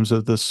in terms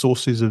of the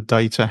sources of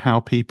data,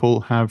 how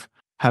people have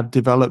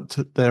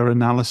developed their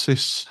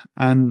analysis.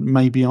 And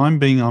maybe I'm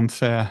being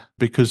unfair,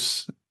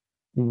 because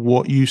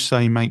what you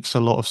say makes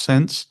a lot of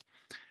sense.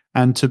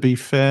 And to be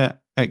fair,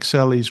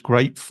 Excel is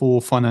great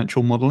for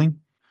financial modeling,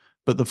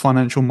 but the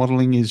financial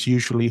modeling is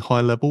usually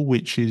high level,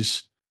 which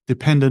is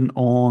dependent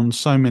on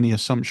so many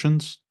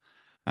assumptions.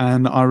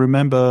 And I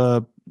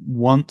remember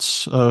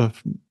once,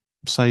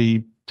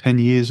 say 10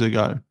 years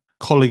ago,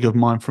 colleague of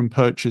mine from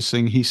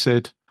purchasing, he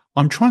said,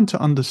 I'm trying to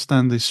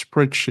understand this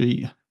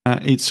spreadsheet.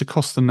 It's a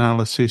cost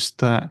analysis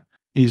that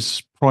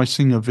is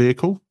pricing a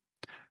vehicle,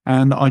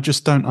 and I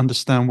just don't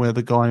understand where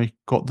the guy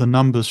got the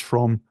numbers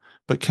from.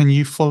 But can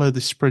you follow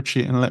this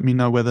spreadsheet and let me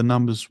know where the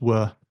numbers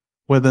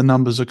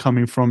are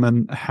coming from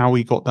and how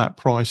he got that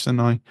price?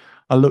 And I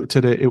looked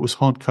at it, it was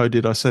hard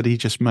coded. I said he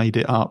just made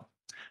it up.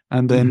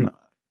 and then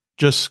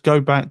just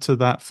go back to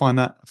that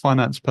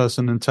finance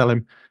person and tell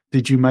him,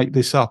 did you make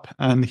this up?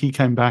 And he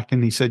came back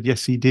and he said,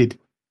 yes, he did.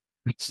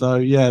 So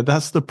yeah,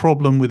 that's the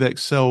problem with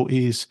Excel,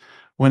 is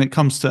when it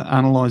comes to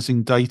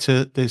analyzing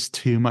data, there's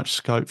too much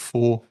scope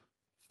for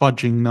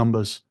fudging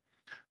numbers.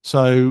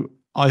 So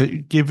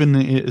I've given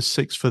it a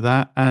 6 for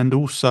that. And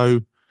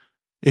also,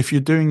 if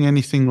you're doing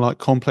anything like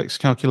complex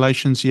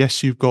calculations,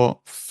 yes, you've got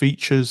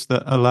features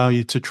that allow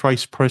you to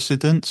trace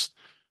precedents,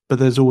 but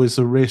there's always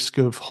the risk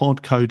of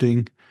hard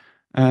coding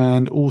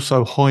and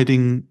also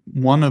hiding.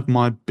 One of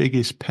my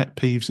biggest pet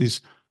peeves is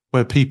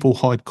where people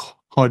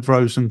hide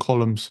rows and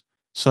columns.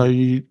 So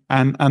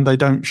and they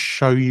don't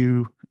show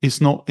you, it's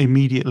not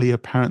immediately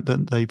apparent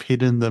that they've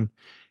hidden them.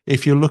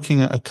 If you're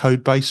looking at a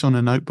code base on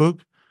a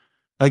notebook,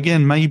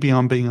 again, maybe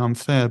I'm being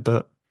unfair,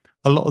 but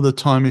a lot of the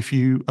time, if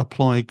you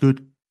apply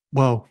good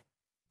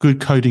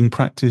coding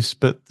practice,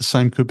 but the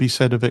same could be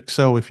said of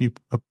Excel. If you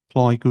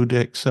apply good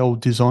Excel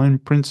design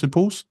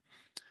principles,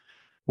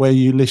 where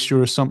you list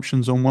your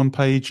assumptions on one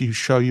page, you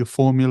show your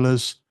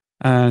formulas,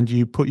 and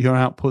you put your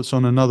outputs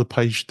on another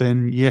page,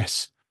 then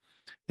yes,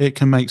 it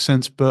can make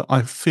sense. But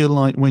I feel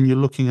like when you're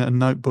looking at a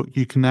notebook,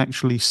 you can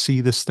actually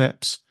see the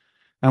steps.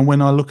 And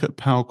when I look at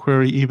Power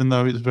Query, even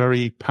though it's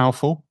very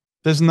powerful,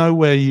 there's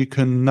nowhere you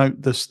can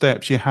note the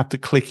steps. You have to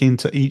click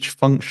into each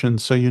function.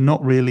 So you're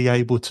not really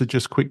able to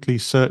just quickly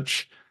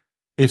search.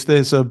 If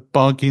there's a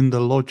bug in the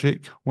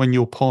logic when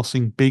you're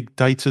parsing big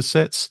data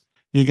sets,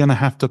 you're going to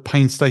have to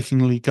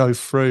painstakingly go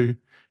through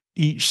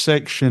each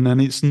section.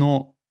 And it's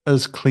not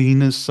as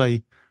clean as,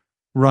 say,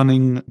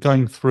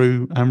 going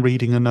through and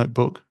reading a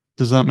notebook.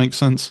 Does that make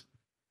sense?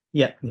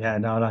 Yeah,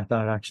 no,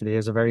 that actually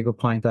is a very good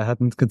point. I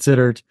hadn't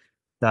considered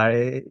that,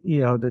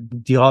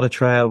 the audit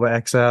trail with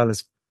Excel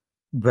is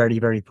very,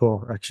 very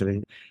poor,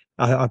 actually.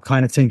 I'm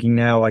kind of thinking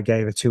now I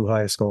gave it too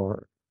high a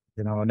score.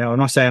 Now I'm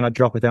not saying I'd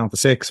drop it down to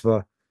 6,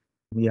 but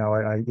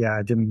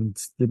I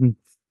didn't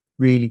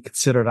really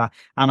consider that.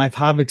 And I've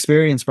had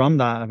experience from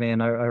that. I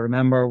mean, I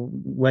remember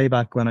way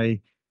back when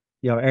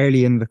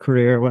early in the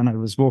career when I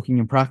was working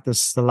in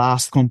practice, the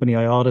last company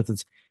I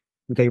audited,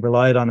 they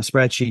relied on a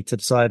spreadsheet to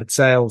decide its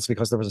sales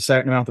because there was a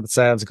certain amount of its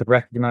sales it could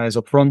recognize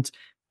up front,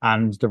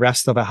 and the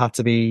rest of it had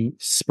to be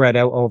spread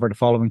out over the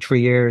following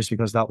 3 years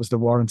because that was the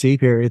warranty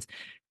period.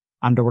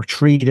 And there were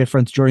during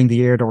the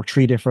year, there were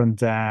 3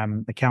 different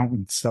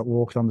accountants that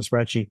worked on the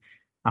spreadsheet.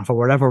 And for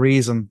whatever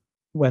reason,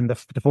 when the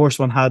first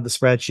one had the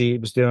spreadsheet,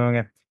 it was doing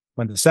it.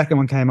 When the second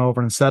one came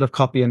over, instead of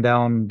copying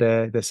down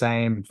the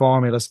same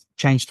formulas,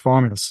 changed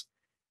formulas.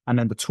 And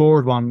then the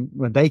third one,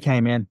 when they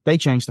came in, they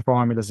changed the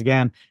formulas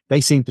again. They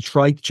seemed to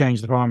try to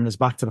change the formulas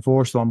back to the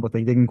first one, but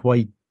they didn't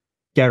quite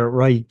get it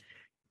right.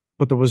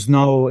 But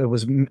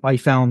I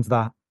found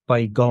that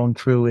by going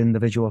through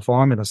individual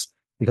formulas,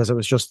 because there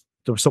was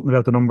something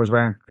about the numbers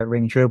weren't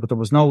ringing true, but there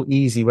was no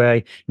easy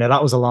way. Now,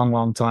 that was a long,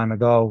 long time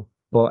ago,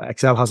 but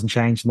Excel hasn't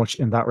changed much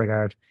in that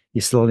regard.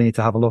 You still need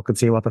to have a look and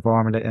see what the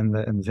formula in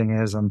the thing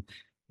is and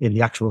in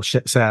the actual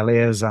cell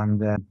is.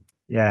 And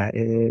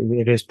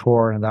it is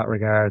poor in that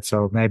regard.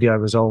 So maybe I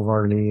was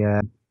overly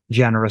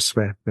generous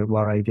with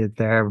what I did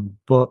there,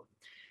 but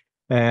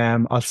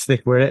I'll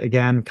stick with it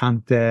again.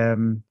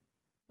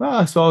 Well,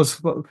 I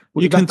suppose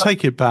you can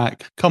take it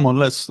back. Come on,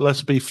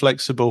 let's be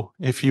flexible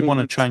if you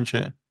want to change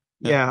it.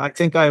 Yeah, I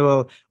think I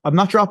will. I'm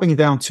not dropping it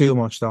down too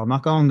much, though. I'm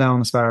not going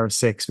down as far as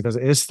 6 because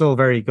it is still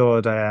very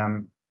good.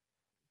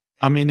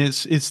 I mean,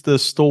 it's the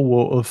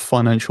stalwart of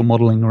financial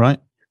modeling, right?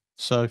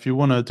 So if you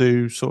want to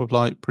do sort of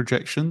like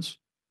projections,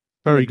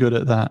 very good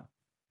at that.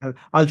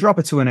 I'll drop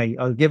it to an 8.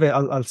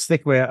 I'll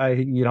stick with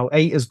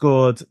 8 is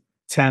good.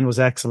 10 was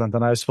excellent,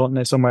 and I was putting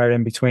it somewhere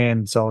in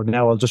between. So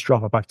now I'll just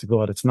drop it back to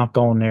good. It's not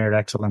going near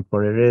excellent,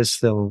 but it is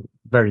still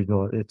very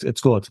good. It's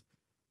good.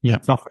 Yeah,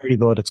 it's not very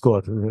good. It's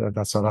good.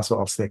 That's what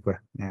I'll stick with.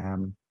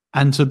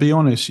 And to be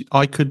honest,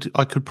 I could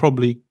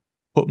probably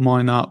put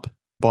mine up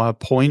by a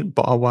point,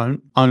 but I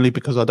won't, only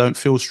because I don't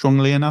feel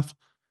strongly enough.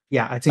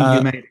 Yeah, I think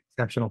you made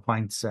exceptional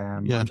points.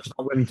 I'm just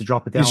not willing to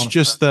drop it down. It's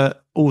just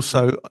that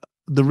also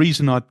the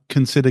reason I'd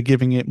consider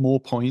giving it more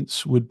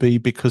points would be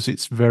because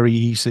it's very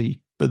easy.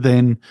 But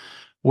then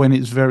when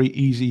it's very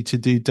easy to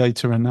do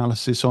data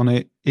analysis on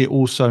it, it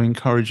also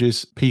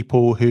encourages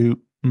people who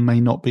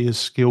may not be as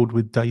skilled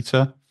with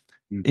data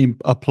in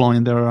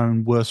applying their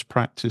own worst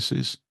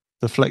practices.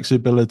 The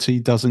flexibility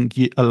doesn't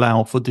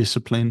allow for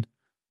discipline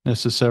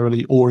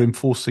necessarily or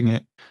enforcing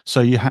it. So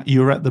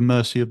you're at the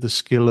mercy of the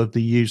skill of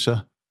the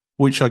user,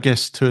 which I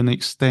guess to an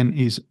extent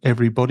is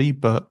everybody.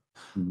 But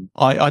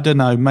I don't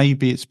know,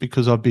 maybe it's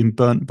because I've been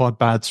burnt by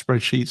bad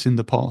spreadsheets in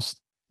the past.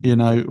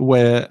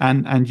 Where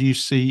and you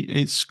see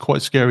it's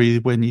quite scary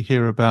when you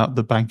hear about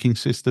the banking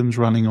systems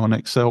running on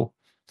Excel,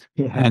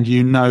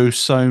 and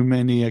so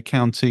many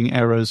accounting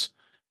errors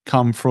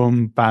come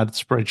from bad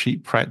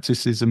spreadsheet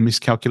practices and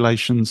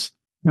miscalculations.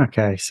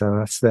 Okay, so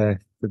that's the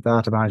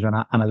data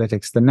management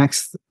analytics. The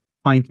next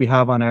point we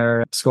have on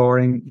our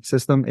scoring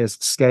system is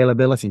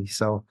scalability.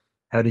 So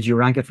how did you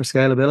rank it for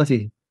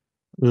scalability?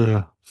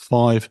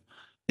 5.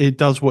 It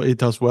does what it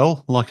does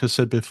well, like I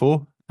said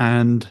before,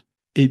 and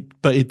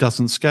but it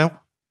doesn't scale.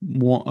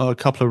 A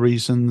couple of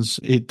reasons: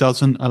 it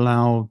doesn't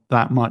allow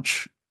that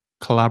much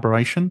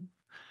collaboration,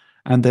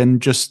 and then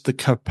just the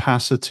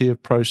capacity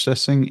of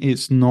processing.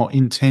 It's not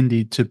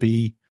intended to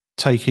be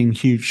taking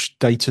huge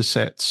data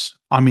sets.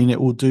 I mean,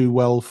 it will do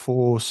well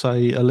for,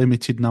 say, a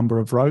limited number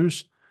of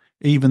rows.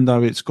 Even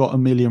though it's got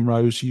 1 million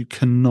rows, you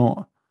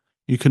cannot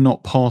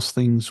parse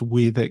things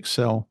with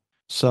Excel.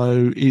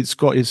 So it's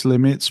got its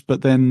limits,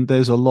 but then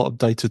there's a lot of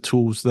data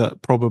tools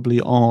that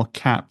probably are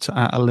capped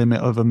at a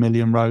limit of 1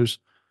 million rows.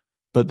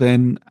 But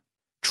then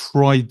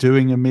try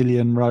doing 1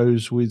 million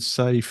rows with,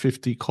 say,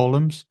 50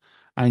 columns,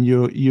 and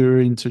you're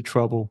into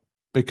trouble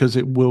because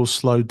it will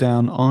slow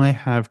down. I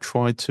have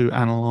tried to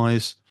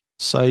analyze,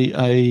 say,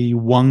 a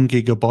 1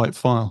 gigabyte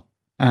file,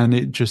 and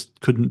it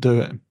just couldn't do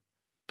it.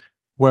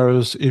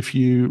 Whereas if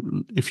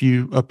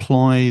you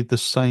apply the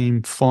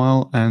same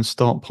file and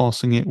start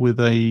parsing it with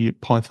a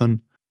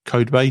Python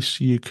code base,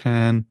 you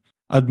can.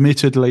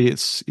 Admittedly,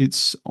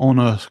 it's on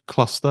a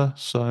cluster,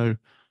 so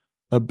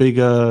a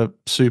bigger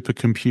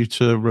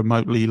supercomputer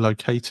remotely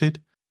located,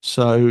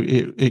 so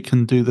it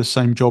can do the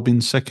same job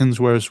in seconds.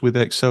 Whereas with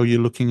Excel, you're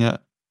looking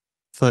at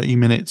 30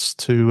 minutes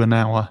to an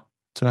hour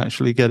to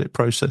actually get it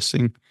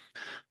processing.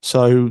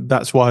 So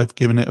that's why I've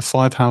given it a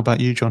 5. How about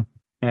you, John?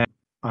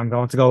 I'm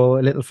going to go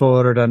a little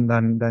further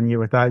than you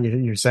with that.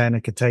 You're saying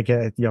it could take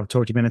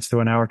 30 minutes to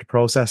an hour to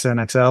process in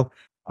Excel.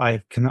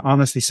 I can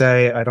honestly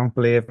say I don't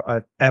believe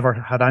I've ever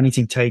had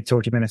anything take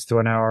 30 minutes to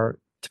an hour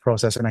to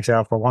process in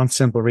Excel, for one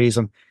simple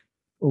reason.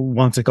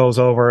 Once it goes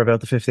over about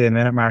the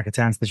 15-minute mark, it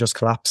tends to just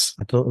collapse.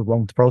 It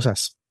won't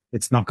process.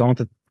 It's not going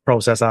to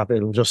process that.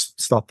 It'll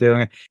just stop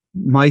doing it.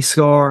 My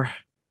score,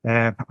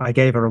 I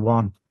gave it a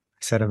 1. I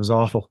said it was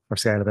awful for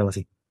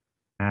scalability.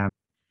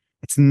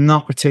 It's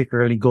not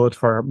particularly good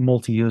for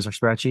multi-user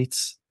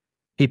spreadsheets.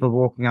 People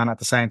working on it at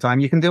the same time.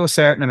 You can do a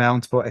certain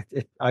amount, but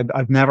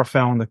I've never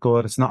found it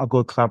good. It's not a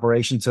good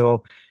collaboration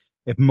tool.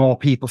 If more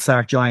people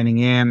start joining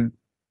in,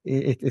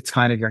 it's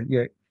kind of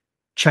you're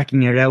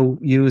checking it out,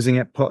 using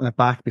it, putting it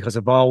back, because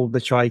if all they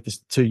try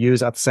to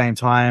use it at the same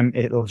time,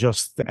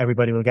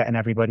 everybody will get in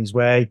everybody's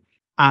way.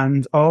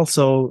 And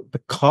also the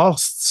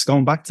costs,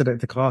 going back to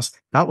the cost,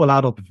 that will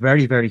add up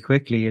very, very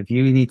quickly if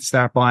you need to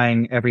start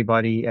buying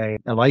everybody a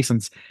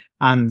license.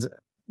 And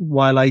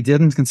while I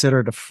didn't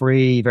consider the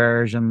free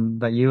version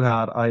that you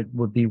had, I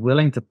would be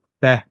willing to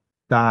bet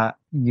that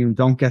you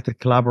don't get to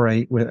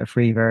collaborate with a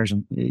free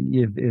version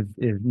if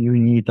you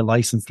need the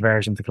licensed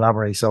version to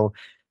collaborate. So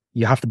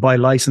you have to buy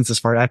licenses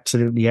for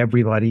absolutely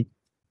everybody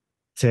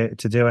to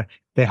do it.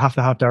 They have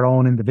to have their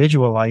own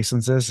individual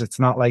licenses. It's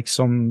not like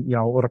some,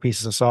 other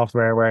pieces of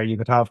software where you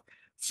could have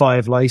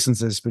 5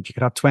 licenses, but you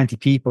could have 20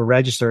 people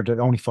registered that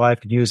only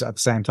 5 could use it at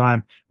the same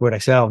time. With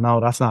Excel, no,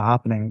 that's not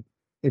happening.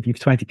 If you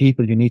have 20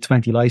 people, you need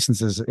 20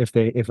 licenses if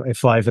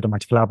 5 of them are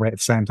to collaborate at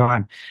the same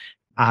time.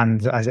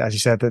 And as you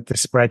said, the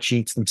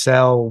spreadsheets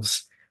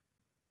themselves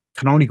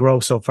can only grow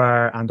so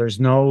far, and there's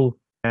no.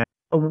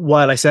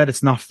 While I said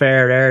it's not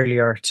fair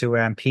earlier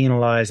to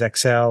penalize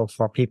Excel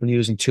for people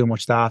using too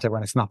much data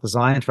when it's not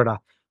designed for that,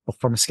 but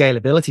from a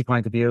scalability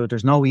point of view,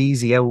 there's no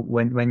easy out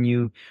when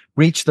you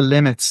reach the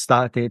limits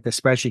that the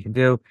spreadsheet can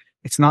do.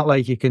 It's not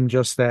like you can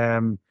just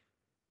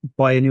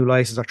buy a new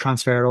license or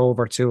transfer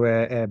over to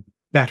a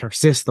better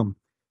system.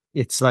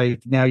 It's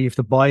like now you have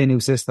to buy a new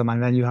system,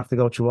 and then you have to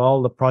go through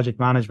all the project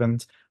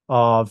management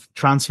of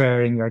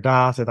transferring your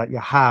data that you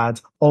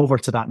had over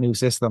to that new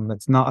system.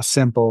 It's not a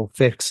simple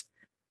fix.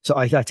 So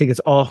I think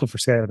it's awful for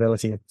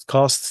scalability. It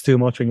costs too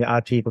much when you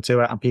add people to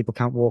it, and people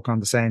can't work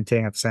on the same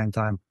thing at the same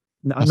time.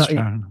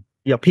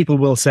 People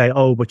will say,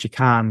 "Oh, but you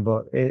can."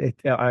 But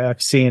I've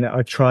seen it.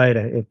 I've tried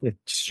it.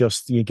 It's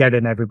just you get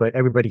in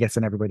everybody gets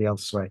in everybody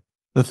else's way.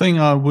 The thing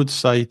I would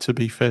say, to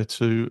be fair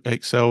to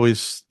Excel,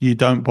 is you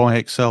don't buy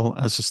Excel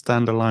as a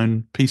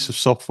standalone piece of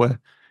software.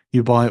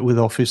 You buy it with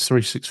Office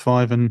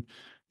 365, and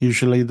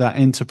usually that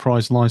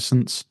enterprise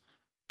license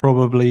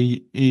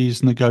probably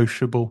is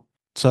negotiable.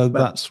 So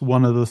that's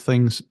one of the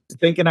things.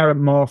 Thinking of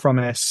it more from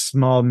a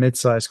small,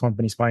 mid-sized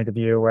company's point of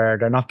view, where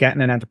they're not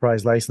getting an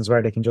enterprise license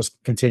where they can just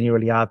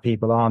continually add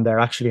people on. They're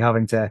actually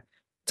having to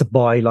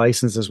buy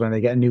licenses when they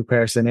get a new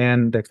person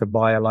in. They have to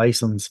buy a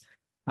license,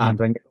 and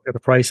when the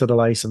price of the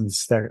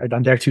license,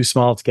 they're too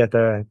small to get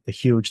the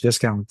huge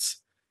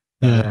discounts.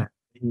 Yeah,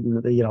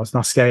 it's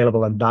not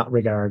scalable in that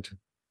regard.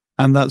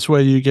 And that's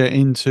where you get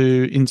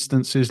into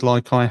instances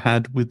like I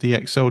had with the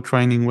Excel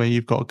training, where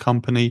you've got a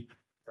company.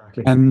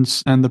 And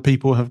the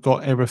people have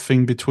got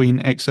everything between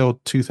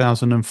Excel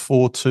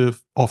 2004 to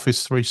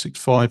Office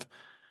 365,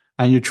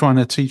 and you're trying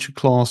to teach a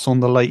class on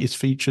the latest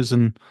features,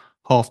 and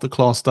half the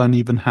class don't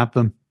even have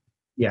them.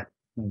 Yeah,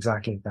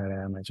 exactly.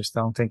 I just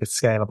don't think it's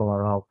scalable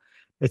at all.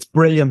 It's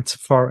brilliant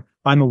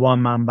I'm a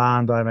one-man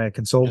band. I'm a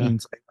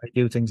consultant. Yeah. I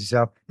do things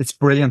myself. It's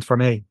brilliant for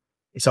me.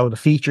 So the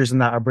features in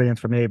that are brilliant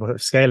for me, but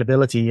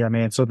scalability, I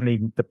mean,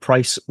 suddenly the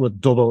price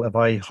would double if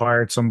I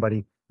hired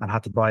somebody and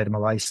had to buy them a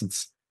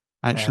license.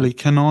 Actually,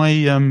 can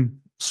I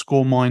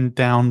score mine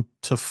down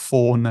to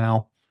 4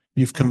 now?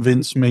 You've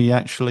convinced me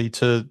actually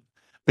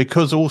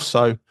because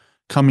also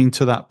coming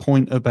to that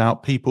point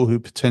about people who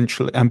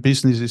potentially, and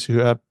businesses who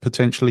have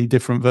potentially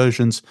different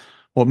versions,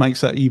 what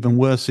makes that even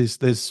worse is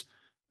there's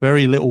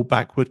very little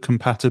backward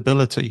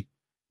compatibility.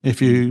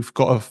 If you've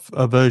got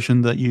a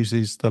version that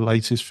uses the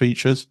latest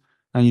features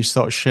and you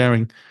start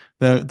sharing,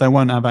 they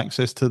won't have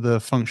access to the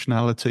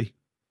functionality.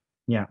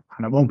 Yeah,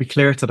 and it won't be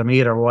clear to them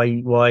either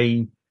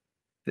why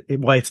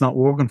it's not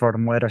working for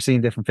them, why they're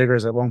seeing different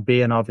figures. It won't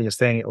be an obvious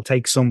thing. It'll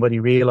take somebody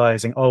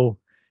realizing, oh,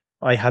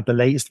 I had the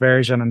latest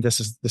version and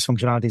this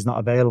functionality is not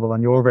available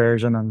on your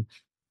version.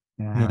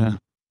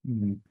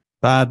 And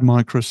bad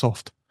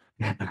Microsoft.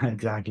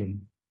 Exactly.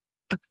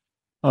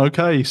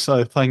 Okay,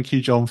 so thank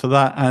you, John, for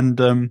that.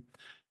 And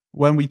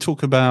when we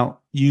talk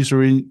about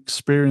user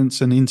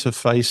experience and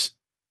interface,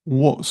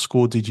 what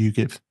score did you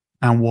give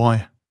and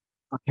why?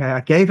 Okay,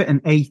 I gave it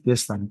an 8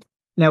 this time.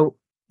 Now,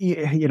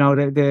 you know,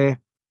 the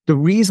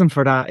reason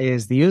for that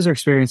is the user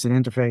experience and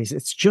interface.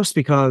 It's just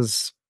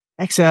because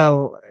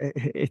Excel,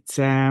 it's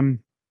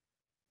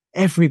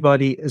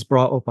everybody is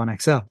brought up on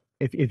Excel.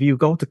 If you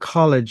go to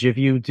college, if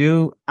you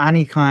do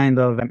any kind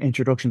of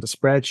introduction to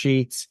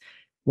spreadsheets,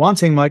 one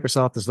thing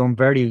Microsoft has done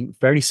very,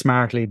 very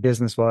smartly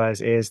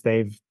business-wise is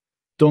they've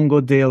done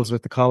good deals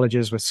with the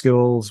colleges, with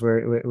schools,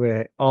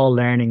 with all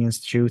learning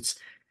institutes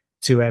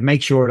to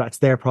make sure that's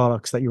their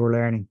products that you were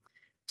learning.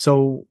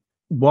 So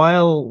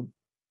while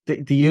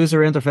the user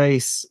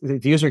interface, the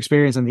user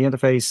experience and the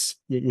interface,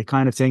 you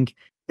kind of think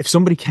if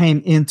somebody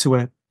came into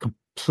it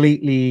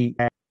completely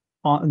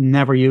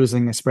never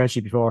using a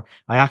spreadsheet before,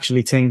 I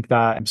actually think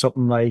that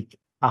something like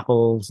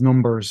Apple's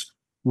numbers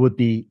would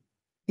be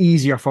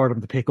easier for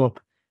them to pick up.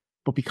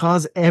 But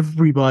because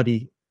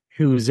everybody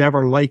who's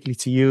ever likely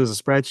to use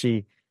a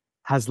spreadsheet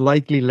has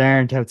likely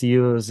learned how to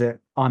use it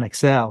on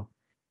Excel,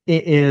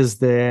 it is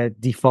the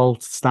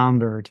default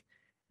standard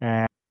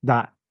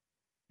that,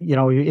 you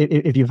know,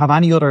 if you have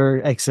any other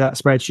Excel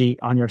spreadsheet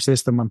on your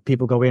system and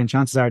people go in,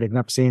 chances are they've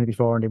never seen it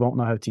before and they won't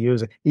know how to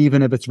use it.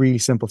 Even if it's really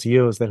simple to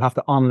use, they'll have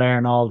to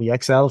unlearn all the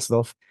Excel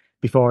stuff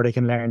before they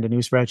can learn the new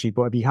spreadsheet.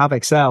 But if you have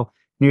Excel,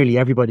 nearly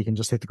everybody can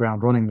just hit the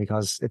ground running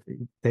because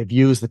they've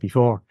used it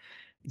before.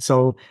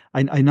 So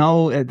I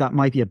know that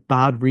might be a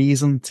bad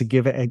reason to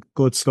give it a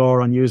good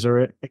score on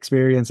user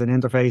experience and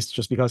interface,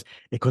 just because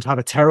it could have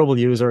a terrible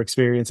user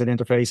experience and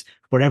interface,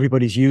 but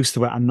everybody's used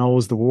to it and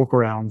knows the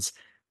workarounds.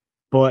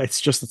 But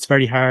it's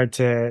very hard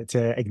to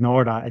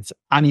ignore that. It's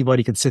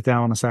anybody can sit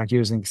down and start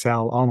using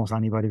Excel, almost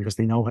anybody, because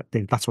they know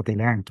that's what they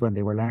learned when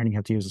they were learning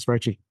how to use a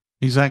spreadsheet.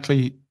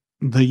 Exactly.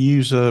 The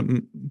user,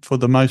 for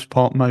the most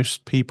part,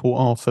 most people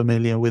are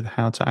familiar with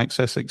how to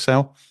access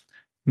Excel.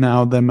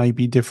 Now, there may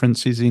be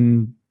differences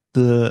in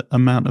the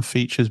amount of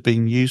features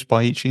being used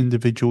by each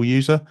individual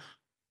user,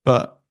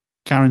 but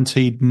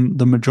guaranteed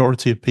the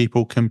majority of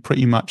people can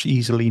pretty much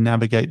easily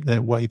navigate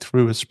their way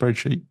through a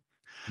spreadsheet.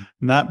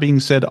 And that being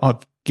said,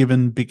 I've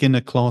given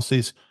beginner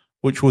classes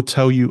which will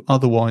tell you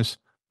otherwise.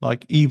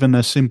 Like even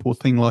a simple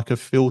thing like a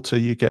filter,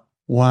 you get,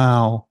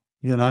 wow,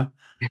 you know.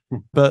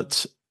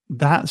 But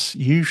that's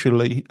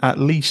usually, at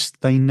least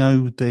they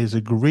know there's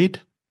a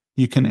grid.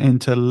 You can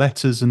enter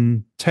letters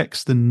and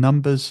text and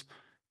numbers,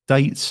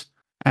 dates,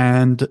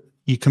 and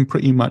you can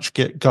pretty much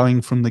get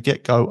going from the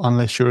get-go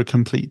unless you're a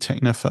complete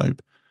technophobe.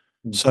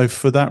 So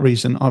for that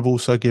reason, I've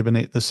also given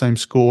it the same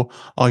score.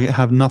 I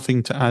have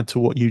nothing to add to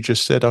what you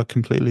just said. I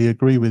completely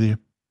agree with you.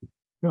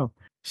 Cool.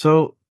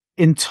 So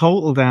in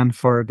total then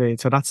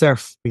so that's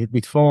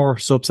with 4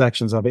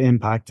 subsections of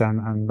impact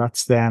and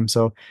that's them.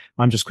 So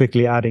I'm just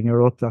quickly adding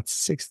her up. That's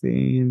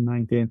 16,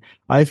 19.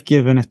 I've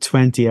given it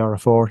 20 out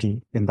of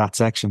 40 in that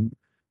section.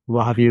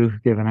 What have you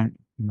given it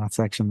in that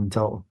section in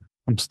total?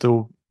 I'm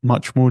still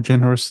much more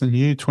generous than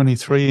you,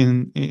 23,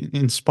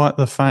 in spite of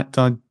the fact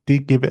I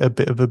did give it a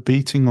bit of a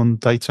beating on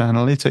data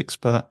analytics.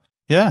 But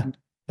yeah,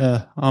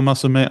 I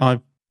must admit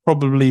I've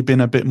probably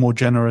been a bit more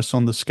generous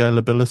on the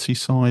scalability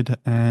side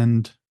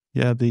and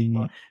you have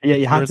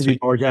to be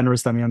more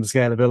generous than me on the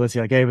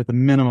scalability. I gave it the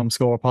minimum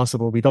score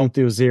possible. We don't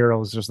do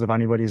zeros, just if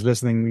anybody's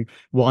listening.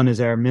 1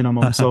 is our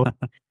minimum. So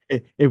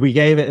if we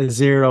gave it a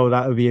 0,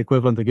 that would be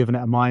equivalent to giving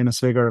it a minus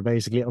figure.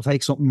 Basically, it'll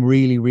take something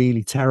really,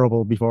 really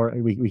terrible before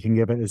we can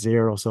give it a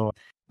 0. So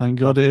thank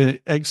God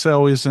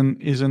Excel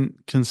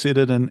isn't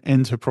considered an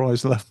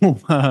enterprise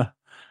level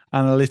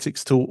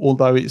analytics tool,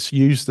 although it's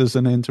used as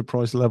an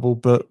enterprise level,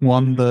 but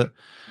one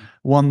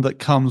that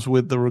comes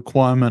with the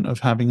requirement of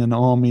having an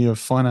army of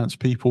finance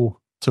people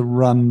to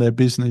run their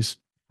business.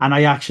 And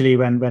I actually,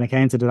 when it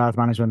came to the data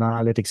management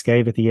analytics,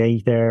 gave it the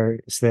 8 there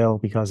still,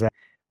 because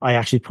I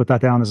actually put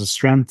that down as a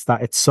strength,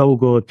 that it's so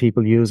good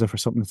people use it for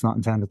something that's not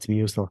intended to be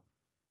used for.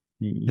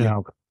 You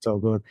know, so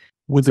good.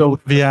 With the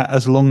caveat,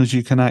 as long as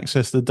you can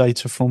access the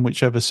data from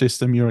whichever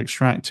system you're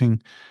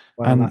extracting.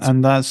 Well,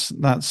 and that's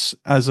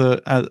as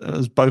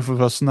both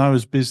of us know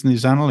as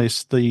business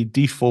analysts, the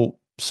default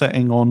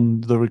setting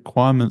on the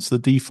requirements, the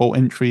default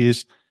entry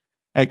is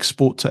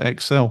export to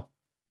Excel.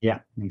 Yeah,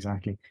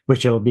 exactly.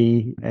 Which will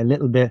be a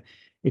little bit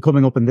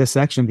coming up in this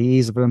section, the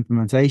ease of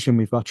implementation.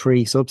 We've got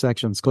 3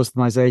 subsections: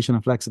 customization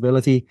and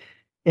flexibility,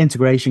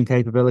 integration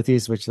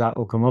capabilities, which that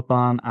will come up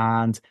on,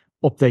 and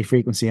update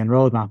frequency and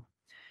roadmap.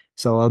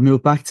 So I'll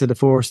move back to the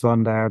first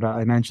one there that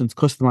I mentioned,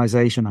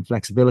 customization and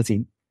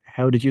flexibility.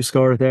 How did you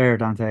score it there,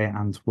 Dante,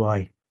 and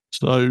why?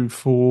 So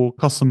for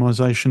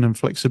customization and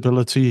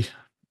flexibility,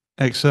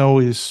 Excel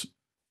is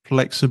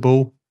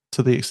flexible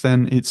to the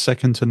extent it's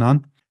second to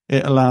none.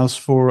 It allows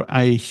for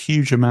a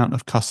huge amount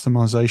of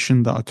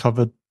customization that I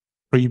covered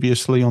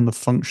previously on the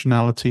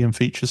functionality and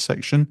features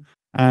section.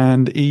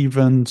 And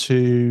even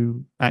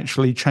to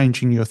actually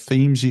changing your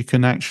themes, you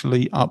can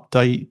actually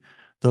update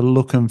the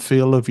look and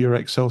feel of your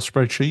Excel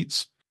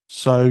spreadsheets.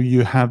 So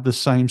you have the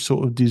same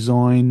sort of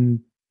design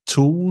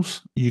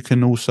tools. You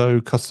can also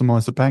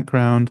customize the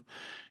background.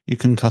 You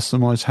can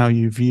customize how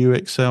you view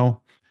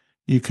Excel.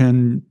 You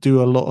can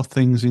do a lot of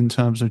things in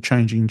terms of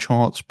changing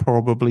charts,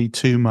 probably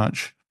too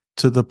much,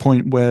 to the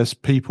point where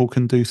people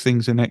can do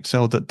things in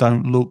Excel that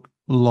don't look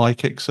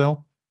like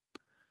Excel.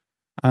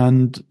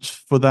 And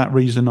for that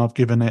reason, I've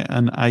given it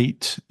an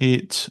 8.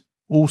 It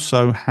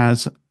also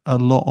has a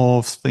lot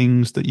of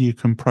things that you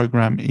can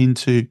program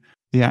into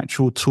the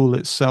actual tool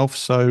itself.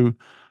 So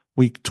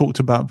we talked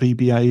about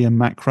VBA and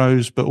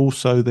macros, but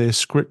also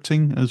there's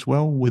scripting as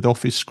well with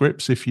Office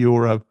scripts. If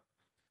you're a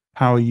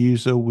power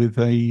user with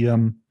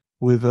a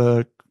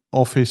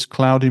Office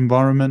cloud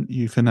environment,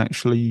 you can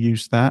actually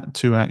use that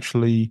to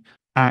actually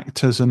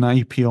act as an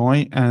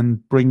API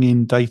and bring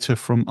in data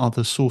from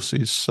other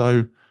sources.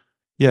 So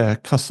yeah,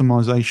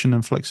 customization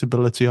and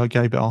flexibility, I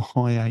gave it a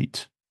high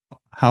 8.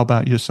 How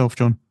about yourself,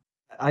 John?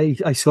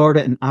 I scored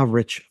it an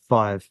average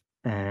 5.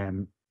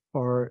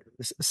 For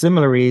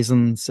similar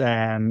reasons.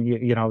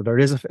 There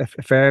is a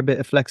fair bit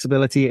of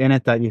flexibility in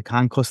it that you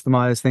can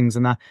customize things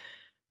and that.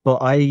 But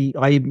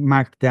I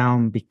marked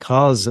down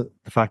because of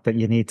the fact that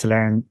you need to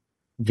learn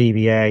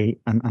VBA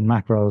and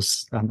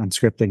macros and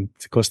scripting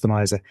to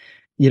customize it.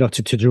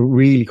 To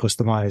really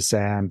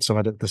customize some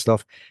of the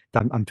stuff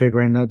that I'm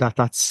figuring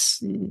that's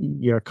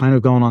you're kind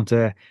of going on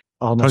to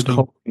almost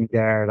coding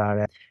there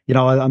that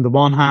on the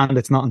one hand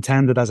it's not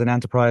intended as an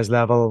enterprise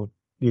level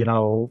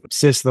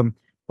system,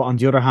 but on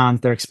the other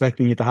hand they're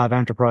expecting you to have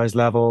enterprise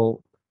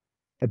level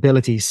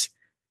abilities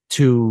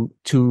to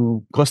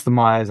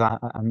customize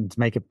and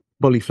make it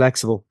fully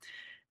flexible.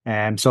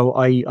 So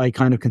I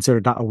kind of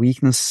consider that a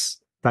weakness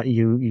that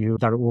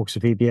that it works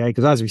with VBA,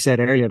 because as we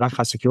said earlier, that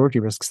has security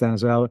risks then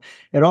as well.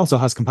 It also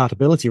has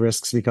compatibility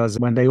risks because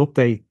when they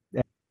update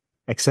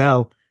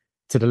Excel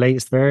to the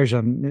latest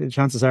version,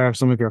 chances are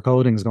some of your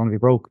coding is going to be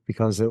broke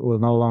because it will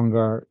no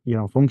longer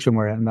function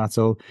with it and that.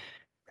 So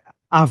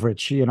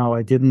average,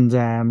 I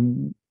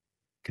didn't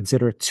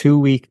consider it too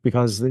weak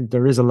because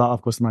there is a lot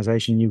of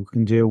customization you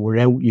can do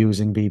without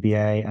using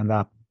VBA and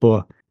that.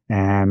 But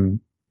I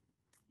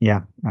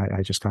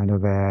just kind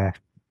of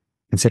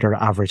consider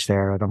it average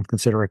there. I don't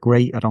consider it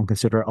great. I don't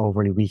consider it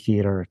overly weak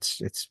either.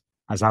 It's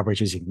as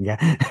average as you can get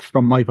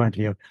from my point of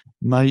view.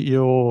 Mate,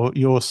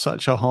 you're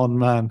such a hard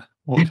man.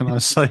 What can I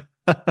say?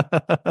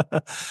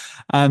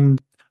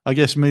 And I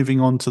guess moving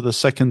on to the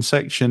second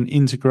section,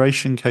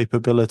 integration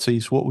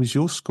capabilities. What was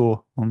your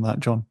score on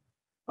that, John?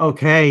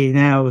 Okay,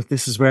 now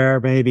this is where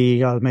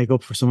maybe I'll make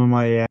up for some of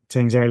my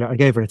things earlier. I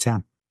gave it a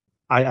 10.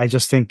 I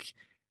just think,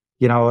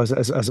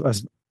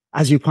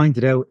 as you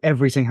pointed out,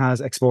 everything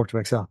has export to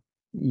Excel.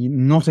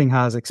 Nothing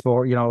has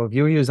export. If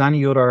you use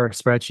any other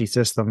spreadsheet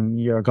system,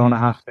 you're going to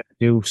have to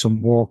do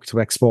some work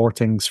to export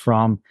things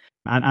from.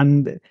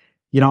 And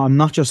I'm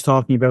not just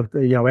talking about,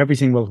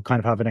 everything will kind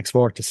of have an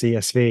export to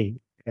CSV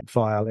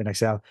file in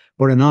Excel,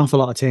 but an awful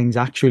lot of things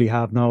actually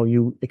have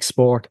you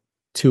export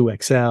to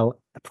Excel,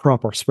 a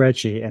proper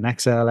spreadsheet, an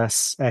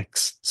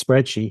XLSX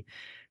spreadsheet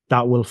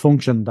that will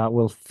function, that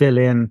will fill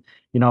in,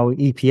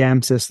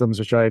 EPM systems,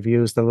 which I've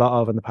used a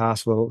lot of in the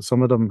past. Well,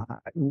 some of them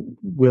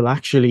will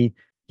actually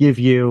give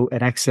you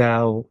an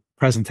Excel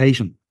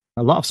presentation.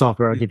 A lot of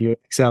software will give you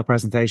Excel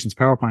presentations,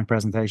 PowerPoint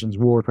presentations,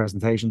 Word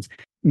presentations,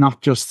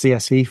 not just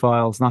CSV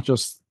files, not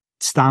just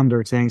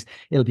standard things.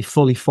 It'll be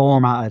fully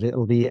formatted.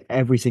 It'll be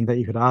everything that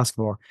you could ask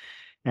for.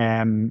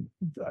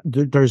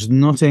 There's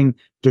no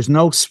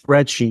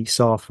spreadsheet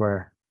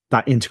software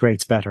that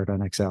integrates better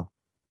than Excel.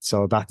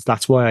 So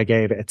that's why I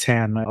gave it a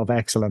 10 of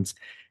excellence,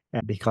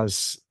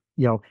 because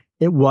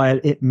while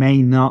it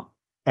may not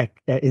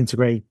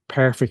integrate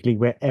perfectly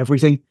with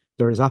everything,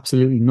 there is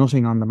absolutely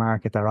nothing on the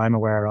market that I'm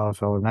aware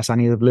of, or unless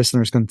any of the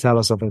listeners can tell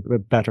us of a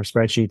better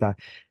spreadsheet, that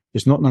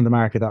there's nothing on the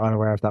market that I'm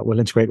aware of that will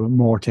integrate with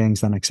more things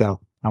than Excel,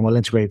 and will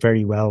integrate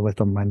very well with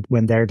them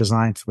when they're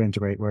designed to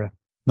integrate with it.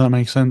 That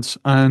makes sense.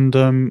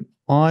 And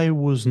I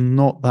was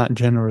not that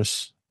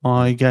generous.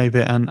 I gave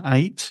it an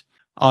 8.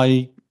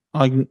 I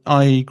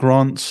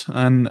grant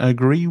and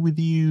agree with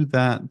you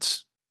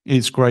that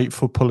it's great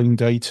for pulling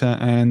data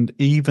and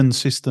even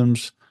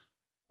systems.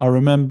 I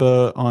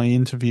remember I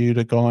interviewed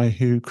a guy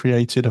who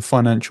created a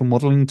financial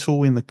modeling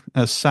tool in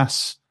a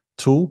SaaS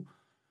tool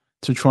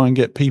to try and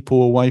get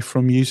people away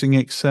from using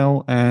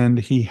Excel, and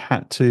he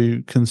had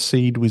to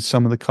concede with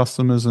some of the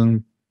customers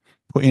and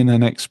put in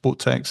an export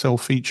to Excel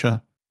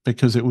feature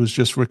because it was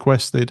just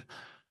requested.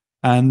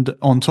 And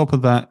on top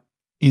of that,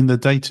 in the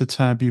data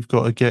tab, you've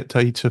got a get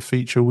data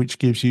feature, which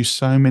gives you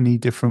so many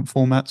different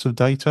formats of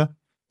data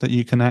that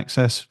you can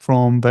access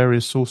from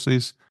various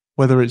sources,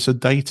 whether it's a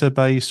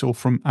database or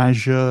from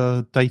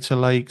Azure data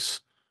lakes,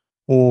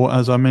 or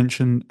as I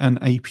mentioned, an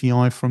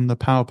API from the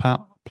Power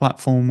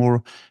Platform,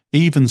 or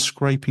even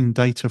scraping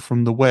data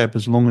from the web.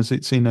 As long as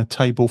it's in a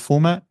table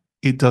format,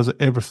 it does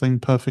everything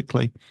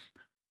perfectly.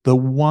 The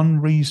one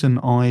reason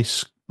I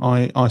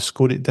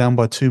scored it down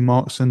by 2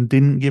 marks and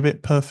didn't give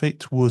it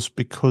perfect was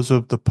because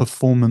of the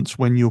performance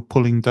when you're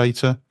pulling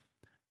data,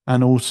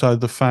 and also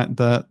the fact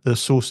that the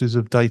sources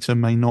of data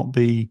may not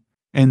be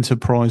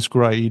enterprise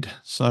grade.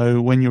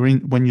 So when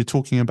you're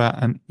talking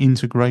about an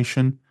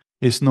integration,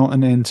 it's not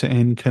an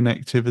end-to-end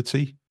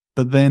connectivity.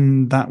 But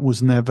then that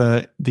was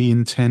never the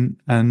intent,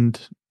 and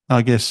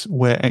I guess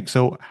where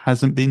Excel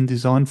hasn't been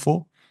designed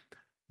for.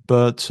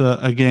 But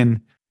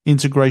again,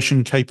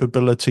 integration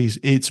capabilities,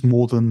 it's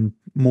more than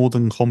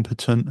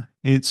competent.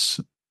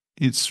 It's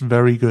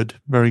very good,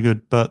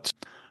 but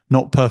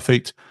not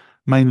perfect,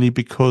 mainly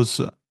because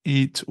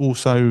it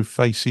also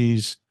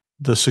faces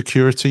the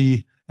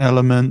security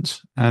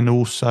element and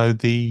also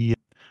the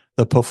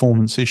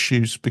performance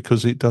issues,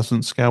 because it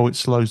doesn't scale, it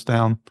slows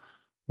down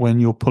when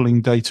you're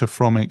pulling data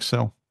from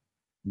Excel.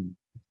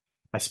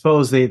 I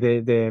suppose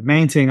the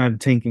main thing I'm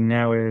thinking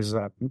now is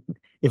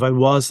if I'm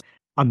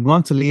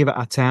going to leave it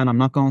at 10. I'm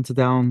not going to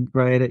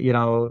downgrade it,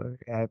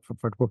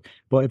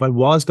 but if I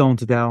was going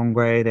to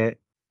downgrade it,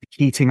 the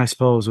key thing I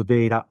suppose would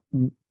be that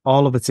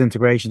all of its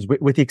integrations,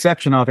 with the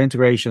exception of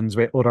integrations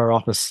with other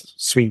Office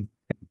suite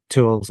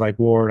tools like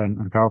Word and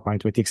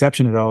PowerPoint, with the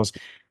exception of those,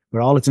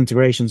 with all its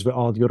integrations with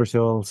all the other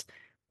tools,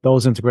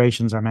 those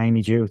integrations are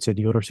mainly due to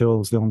the other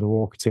tools doing the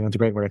work to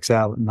integrate with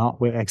Excel, not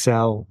with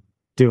Excel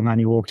doing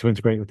any work to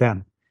integrate with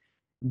them.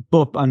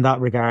 But in that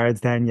regard,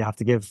 then you have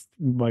to give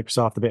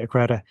Microsoft a bit of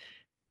credit.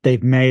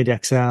 They've made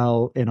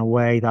Excel in a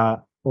way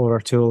that other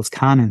tools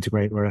can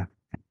integrate with it.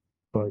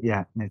 But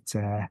yeah, I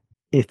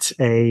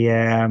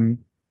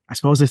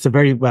suppose it's a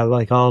very, well,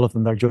 like all of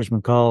them, they're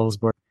judgment calls,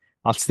 but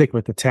I'll stick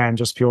with the 10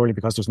 just purely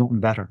because there's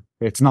nothing better.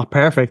 It's not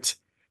perfect,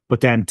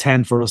 but then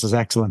 10 for us is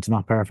excellent,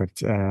 not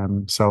perfect.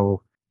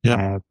 I'll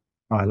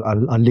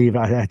leave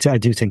it. I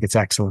do think it's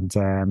excellent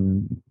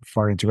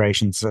for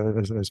integrations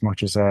as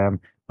much as I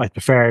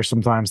prefer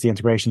sometimes the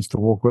integrations to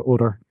work with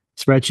other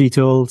spreadsheet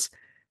tools.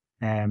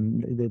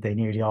 They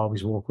nearly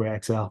always work with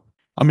Excel.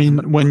 I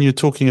mean, when you're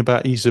talking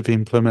about ease of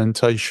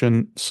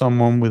implementation,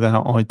 someone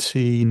without IT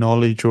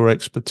knowledge or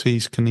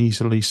expertise can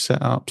easily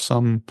set up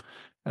some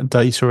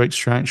data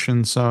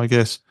extraction. So I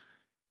guess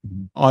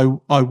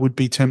I would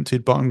be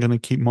tempted, but I'm going to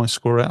keep my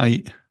score at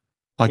 8.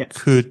 I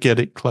could get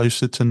it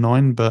closer to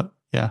 9, but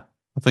yeah,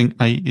 I think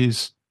 8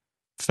 is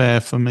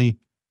fair for me.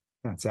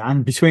 That's it.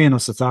 And between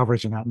us, it's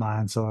averaging at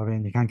 9. So, I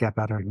mean, you can't get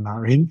better than that,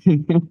 really.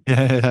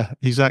 Yeah,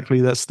 exactly.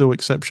 That's still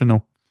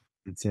exceptional.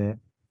 That's it.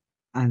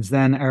 And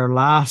then our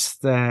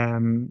last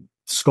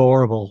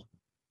scoreable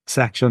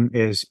section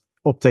is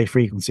update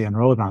frequency and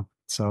roadmap.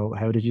 So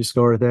how did you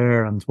score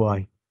there and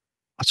why?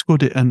 I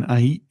scored it an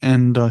 8,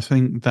 and I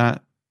think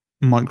that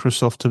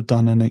Microsoft have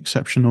done an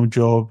exceptional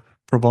job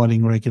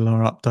providing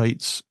regular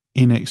updates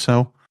in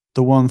Excel.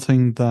 The one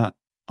thing that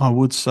I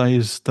would say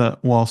is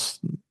that whilst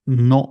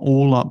not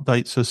all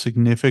updates are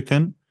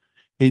significant,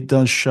 it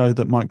does show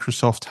that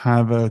Microsoft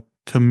have a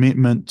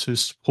commitment to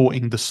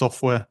supporting the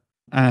software.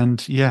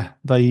 And yeah,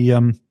 they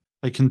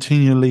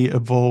continually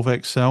evolve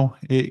Excel.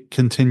 It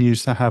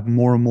continues to have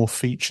more and more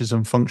features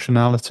and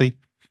functionality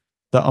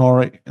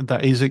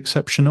that is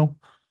exceptional.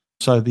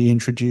 So the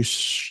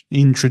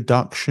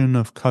introduction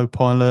of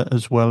Copilot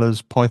as well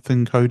as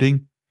Python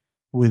coding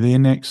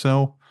within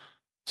Excel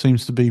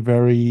seems to be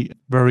very,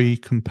 very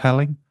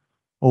compelling,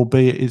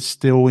 albeit it's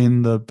still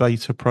in the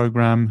beta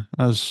program,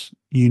 as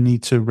you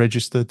need to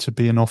register to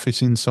be an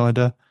Office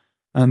Insider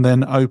and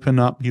then open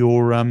up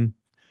your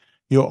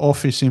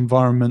Office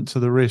environment to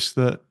the risk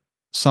that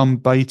some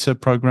beta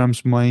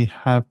programs may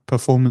have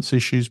performance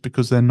issues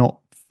because they're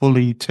not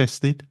fully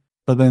tested.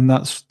 But then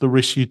that's the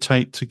risk you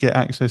take to get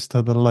access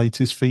to the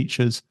latest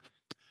features.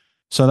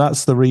 So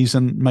that's the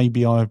reason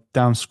maybe I've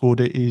downscored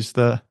it, is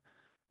that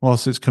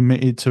whilst it's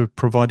committed to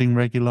providing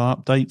regular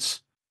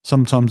updates,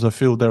 sometimes I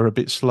feel they're a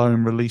bit slow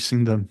in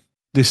releasing them,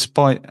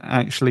 despite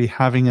actually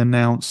having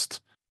announced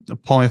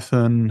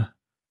Python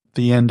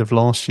the end of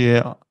last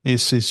year.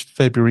 This is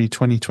February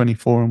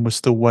 2024, and we're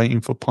still waiting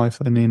for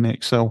Python in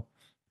Excel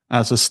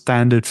as a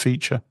standard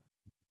feature.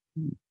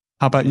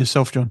 How about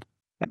yourself, John?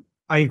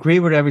 I agree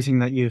with everything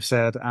that you've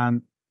said.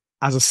 And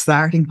as a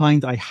starting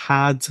point, I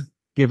had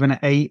given it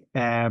 8,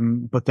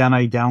 but then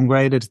I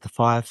downgraded to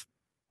 5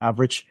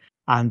 average.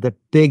 And the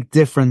big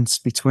difference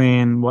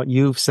between what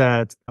you've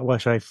said,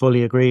 which I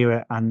fully agree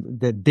with,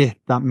 and the bit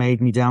that made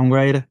me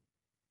downgrade it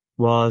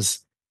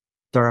was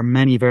there are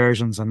many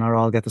versions and they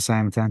all get the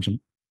same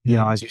attention. You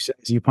know, as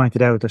you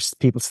pointed out, there's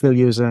people still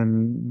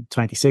using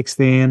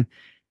 2016.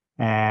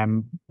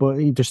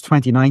 But just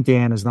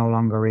 2019 is no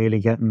longer really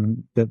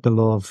getting the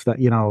love that,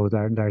 you know,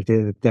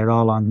 they're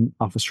all on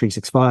Office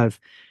 365.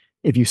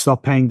 if you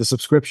stop paying the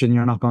subscription,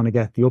 you're not going to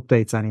get the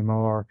updates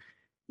anymore.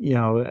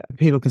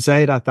 People can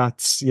say that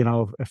that's,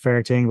 a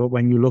fair thing, but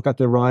when you look at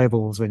the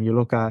rivals, when you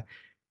look at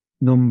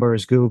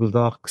Numbers, Google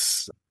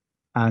Docs,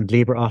 and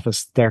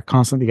LibreOffice, they're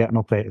constantly getting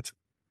updated.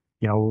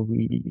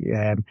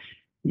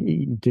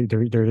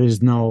 There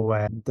is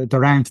no,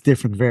 there aren't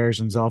different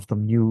versions of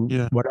them.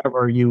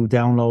 Whatever you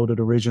downloaded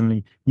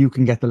originally, you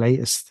can get the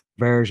latest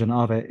version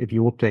of it if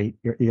you update.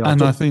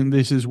 And I think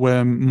this is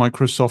where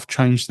Microsoft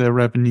changed their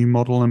revenue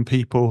model, and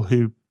people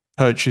who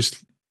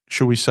purchased,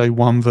 shall we say,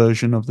 one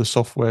version of the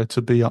software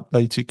to be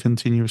updated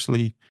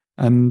continuously.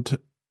 And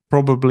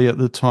probably at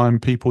the time,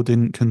 people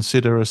didn't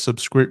consider a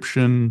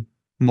subscription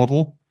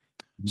model.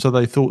 So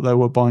they thought they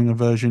were buying a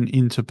version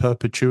into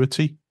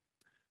perpetuity.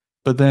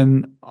 But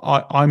then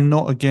I'm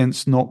not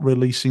against not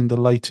releasing the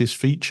latest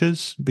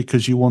features,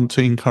 because you want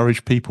to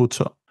encourage people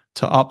to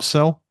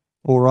upsell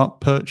or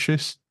up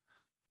purchase.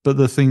 But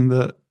the thing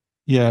that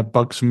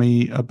bugs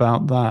me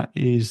about that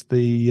is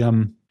the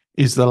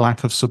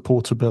lack of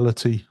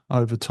supportability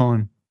over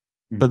time.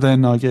 But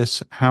then I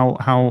guess how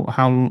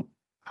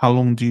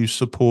long do you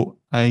support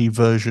a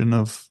version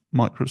of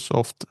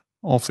Microsoft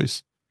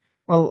Office?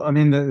 Well, I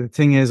mean, the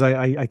thing is,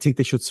 I think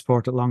they should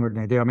support it longer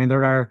than they do. I mean,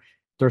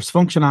 there's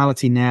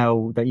functionality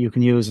now that you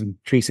can use in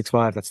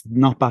 365 that's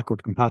not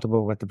backward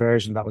compatible with the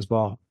version that was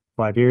bought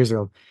 5 years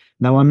ago.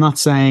 Now, I'm not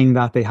saying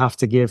that they have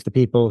to give the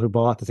people who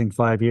bought the thing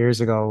 5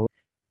 years ago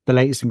the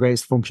latest and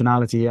greatest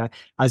functionality.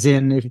 As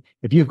in,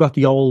 if you've got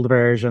the old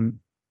version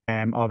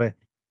of it,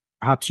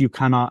 perhaps you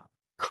cannot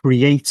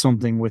create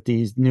something with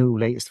these new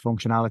latest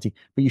functionality,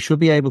 but you should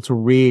be able to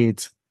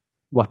read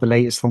what the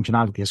latest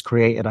functionality has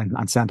created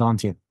and sent on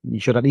to you. You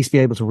should at least be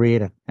able to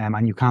read it,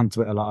 and you can't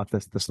with a lot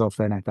of the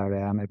stuff in it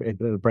that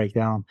it'll break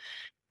down.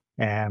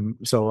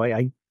 So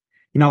I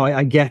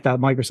get that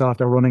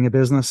Microsoft are running a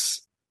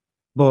business,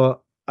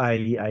 but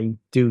I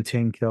do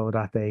think though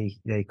that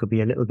they could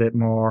be a little bit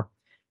more.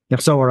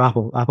 So are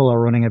Apple. Apple are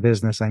running a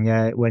business,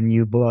 and when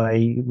you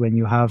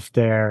have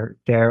their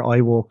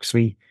iWork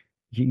suite,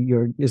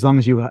 you're, as long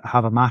as you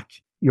have a Mac,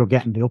 you're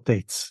getting the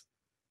updates.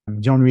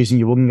 And the only reason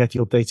you wouldn't get the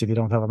updates if you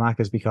don't have a Mac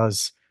is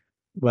because,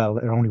 well,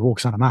 it only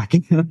works on a Mac.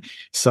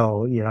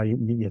 So,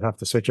 you'd have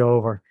to switch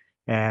over.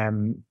 I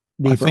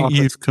think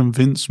you've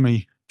convinced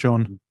me,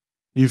 John.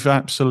 You've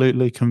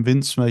absolutely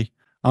convinced me.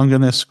 I'm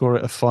going to score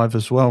it a 5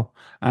 as well.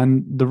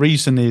 And the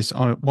reason is,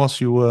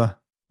 whilst you were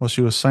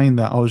saying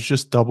that, I was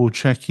just double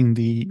checking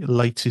the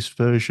latest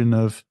version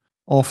of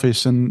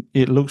Office, and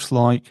it looks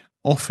like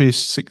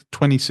Office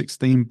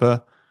 2016,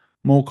 but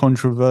more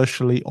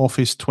controversially,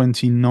 Office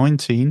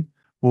 2019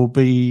 will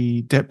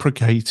be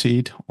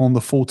deprecated on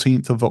the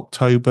 14th of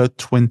October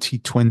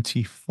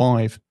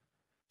 2025.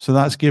 So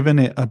that's given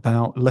it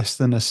about less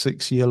than a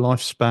 6-year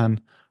lifespan,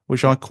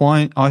 which I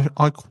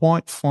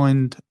quite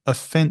find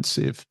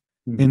offensive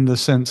in the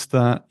sense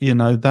that,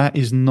 that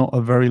is not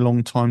a very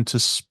long time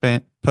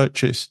to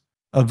purchase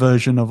a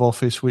version of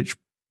Office which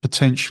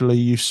potentially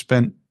you've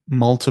spent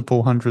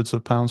multiple hundreds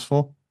of pounds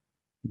for,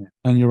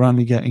 and you're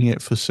only getting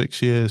it for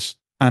 6 years.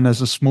 And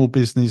as a small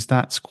business,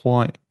 that's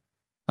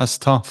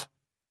tough.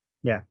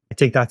 Yeah, I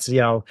think that's,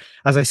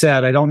 as I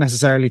said, I don't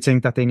necessarily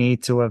think that they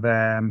need to have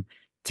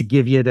to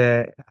give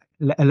you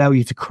allow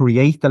you to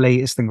create the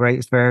latest and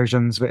greatest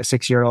versions with a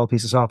 6-year-old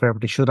piece of software,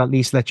 but they should at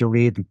least let you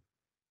read them.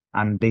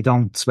 And they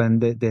don't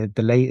spend the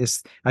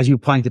latest, as you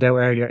pointed out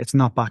earlier, it's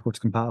not backwards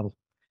compatible.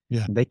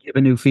 Yeah, they give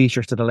a new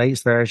feature to the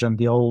latest version.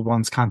 The old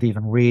ones can't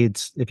even read.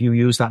 If you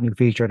use that new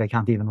feature, they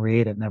can't even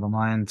read it. Never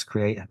mind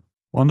create it.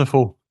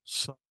 Wonderful.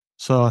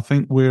 So I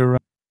think we're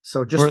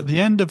at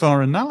the end of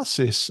our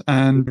analysis.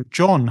 And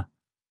John,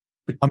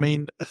 I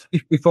mean,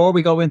 before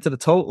we go into the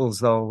totals,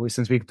 though,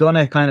 since we've done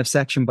a kind of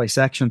section by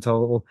section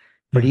total,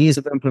 for the ease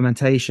of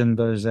implementation,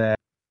 there's a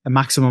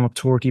maximum of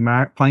 30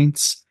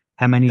 points.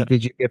 How many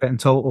did you give it in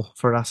total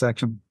for that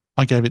section?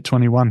 I gave it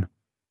 21.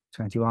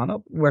 21.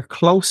 Oh, we're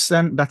close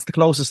then. That's the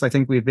closest I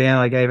think we've been.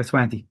 I gave it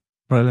 20.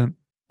 Brilliant.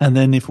 And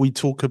then if we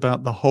talk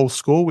about the whole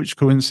score, which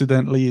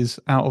coincidentally is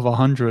out of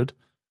 100,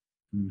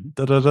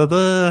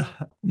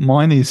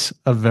 mine is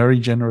a very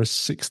generous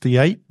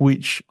 68,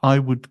 which I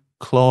would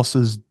class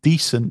as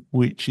decent,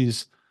 which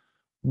is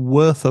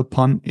worth a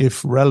punt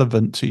if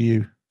relevant to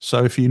you.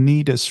 So if you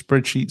need a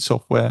spreadsheet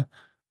software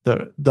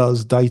that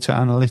does data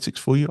analytics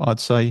for you, I'd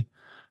say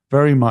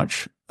very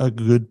much a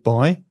good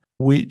buy,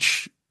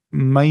 which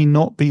may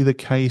not be the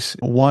case.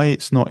 Why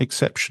it's not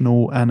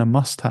exceptional and a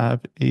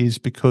must-have is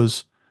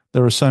because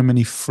there are so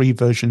many free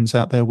versions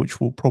out there which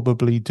will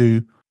probably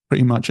do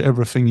pretty much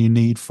everything you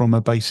need from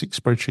a basic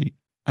spreadsheet.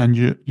 And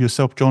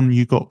yourself, John,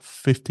 you got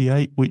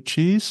 58, which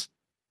is,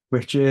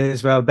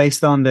 well,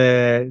 based on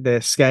the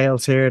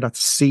scales here,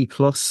 that's C+,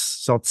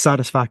 so it's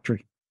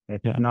satisfactory.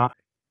 It's not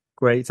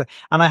great.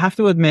 And I have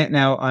to admit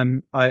now,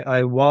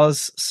 I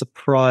was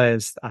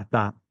surprised at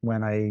that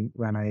when I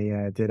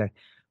did it.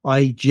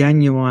 I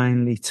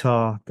genuinely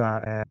thought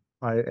that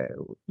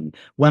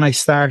when we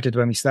started,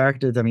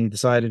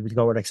 decided we'd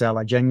go with Excel,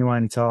 I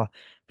genuinely thought,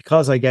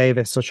 because I gave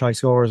it such high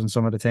scores on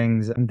some of the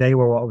things, and they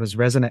were what was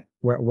resonant,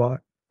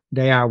 what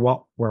they are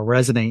what were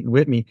resonating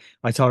with me.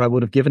 I thought I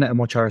would have given it a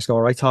much higher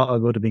score. I thought I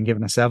would have been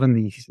given a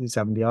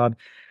 70 odd.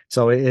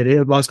 So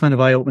it was kind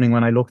of eye opening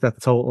when I looked at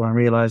the total and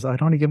realized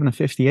I'd only given a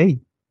 58.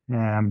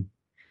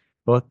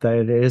 But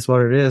it is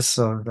what it is.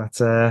 So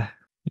that's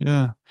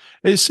yeah.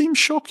 It seems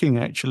shocking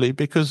actually,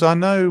 because I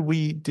know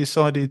we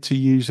decided to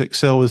use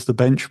Excel as the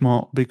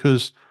benchmark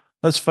because,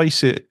 let's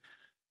face it,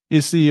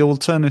 it's the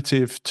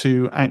alternative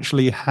to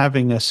actually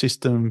having a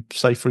system,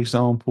 say, for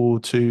example,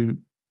 to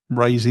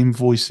raise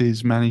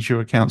invoices, manage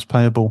your accounts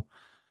payable,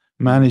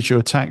 manage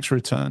your tax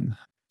return.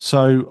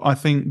 So I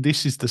think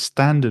this is the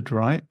standard,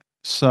 right?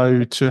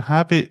 So to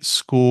have it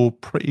score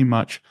pretty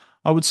much,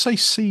 I would say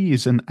C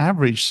is an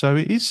average. So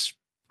it is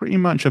pretty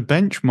much a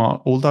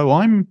benchmark, although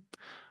I'm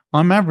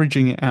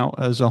averaging it out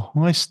as a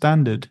high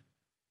standard,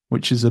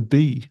 which is a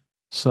B.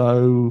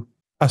 So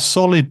a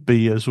solid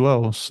B as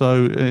well.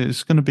 So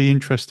it's going to be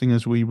interesting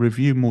as we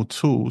review more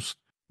tools,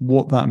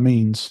 what that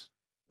means.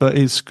 But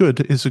it's good.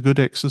 It's a good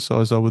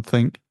exercise, I would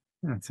think.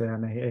 That's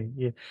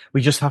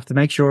we just have to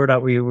make sure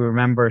that we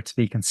remember to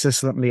be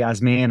consistently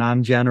as mean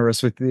and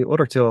generous with the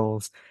other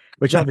tools,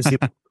 which obviously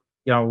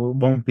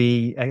won't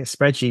be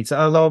spreadsheets.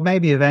 Although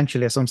maybe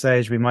eventually at some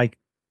stage we might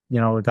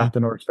adapt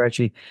another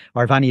spreadsheet.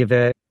 Or if any of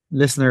the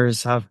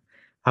listeners have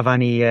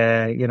any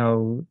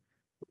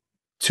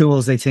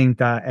tools they think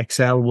that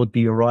Excel would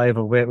be a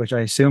rival with, which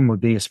I assume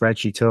would be a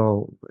spreadsheet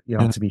tool.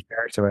 To be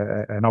fair to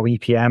it, I know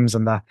EPMs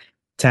and that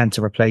tend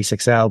to replace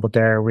Excel, but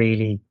they're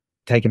really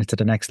taking it to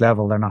the next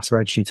level. They're not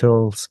spreadsheet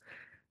tools.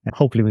 And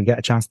hopefully we get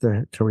a chance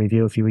to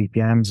review a few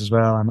EPMs as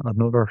well and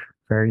other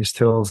various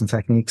tools and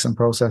techniques and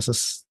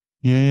processes.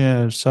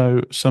 Yeah.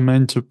 So some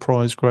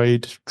enterprise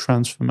grade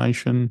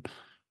transformation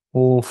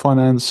or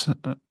finance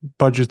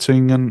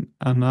budgeting and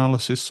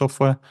analysis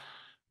software.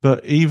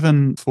 But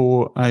even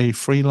for a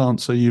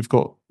freelancer, you've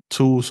got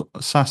tools,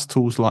 SaaS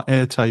tools like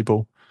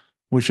Airtable,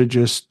 which are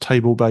just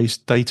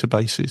table-based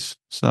databases.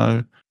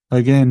 So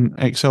again,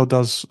 Excel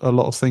does a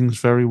lot of things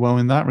very well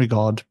in that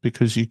regard,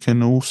 because you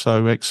can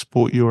also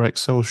export your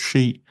Excel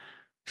sheet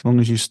as long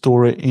as you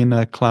store it in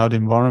a cloud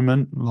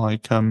environment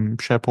like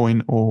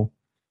SharePoint or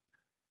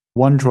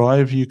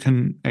OneDrive. You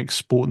can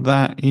export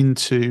that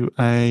into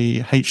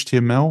a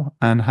HTML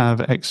and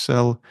have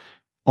Excel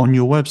on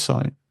your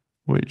website,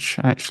 which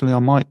actually I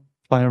might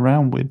play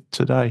around with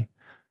today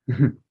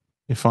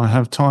if I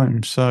have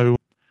time. So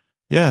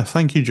yeah,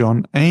 thank you,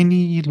 John.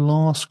 Any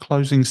last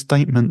closing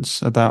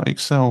statements about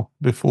Excel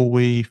before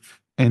we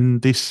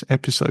end this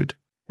episode?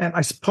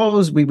 I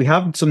suppose we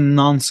have some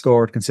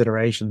non-scored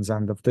considerations,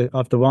 and of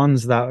the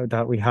ones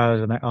that we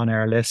had on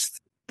our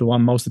list, the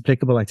one most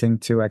applicable, I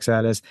think, to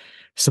Excel is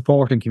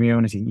support and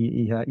community.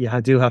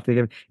 You do have to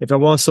give. If there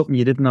was something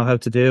you didn't know how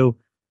to do,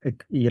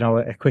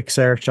 a quick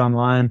search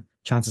online,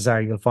 chances are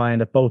you'll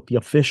find that both the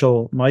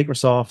official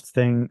Microsoft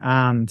thing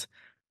and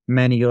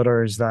many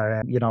others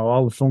that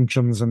all the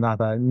functions and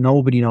that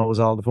nobody knows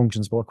all the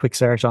functions, but a quick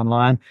search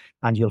online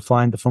and you'll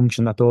find the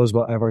function that does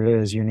whatever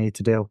it is you need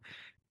to do.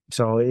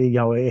 So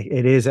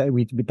it is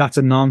that's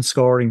a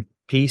non-scoring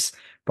piece,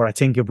 but I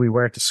think if we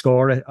were to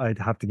score it, I'd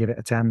have to give it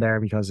a 10 there,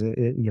 because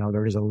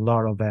there is a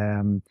lot of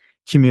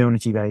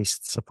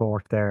community-based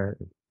support there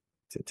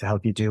to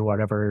help you do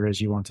whatever it is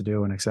you want to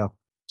do in Excel.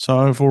 So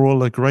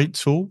overall, a great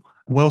tool,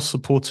 well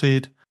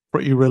supported,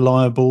 pretty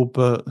reliable,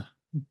 but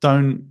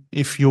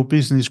if your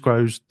business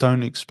grows,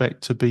 don't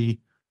expect to be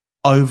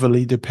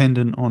overly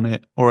dependent on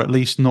it, or at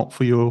least not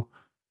for your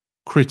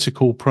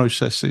critical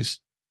processes.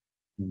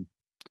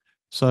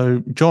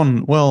 So,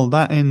 John, well,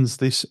 that ends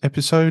this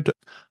episode.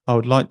 I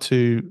would like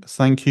to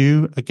thank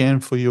you again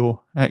for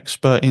your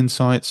expert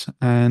insights.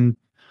 And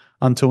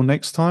until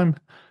next time,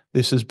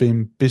 this has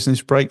been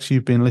Business Breaks.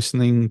 You've been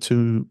listening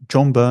to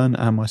John Byrne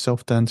and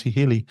myself, Dante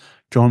Healy.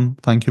 John,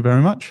 thank you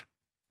very much.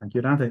 Thank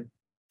you, Dante.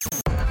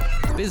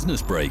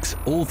 Business Breaks,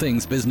 all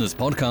things business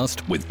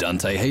podcast with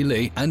Dante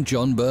Healy and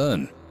John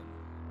Byrne.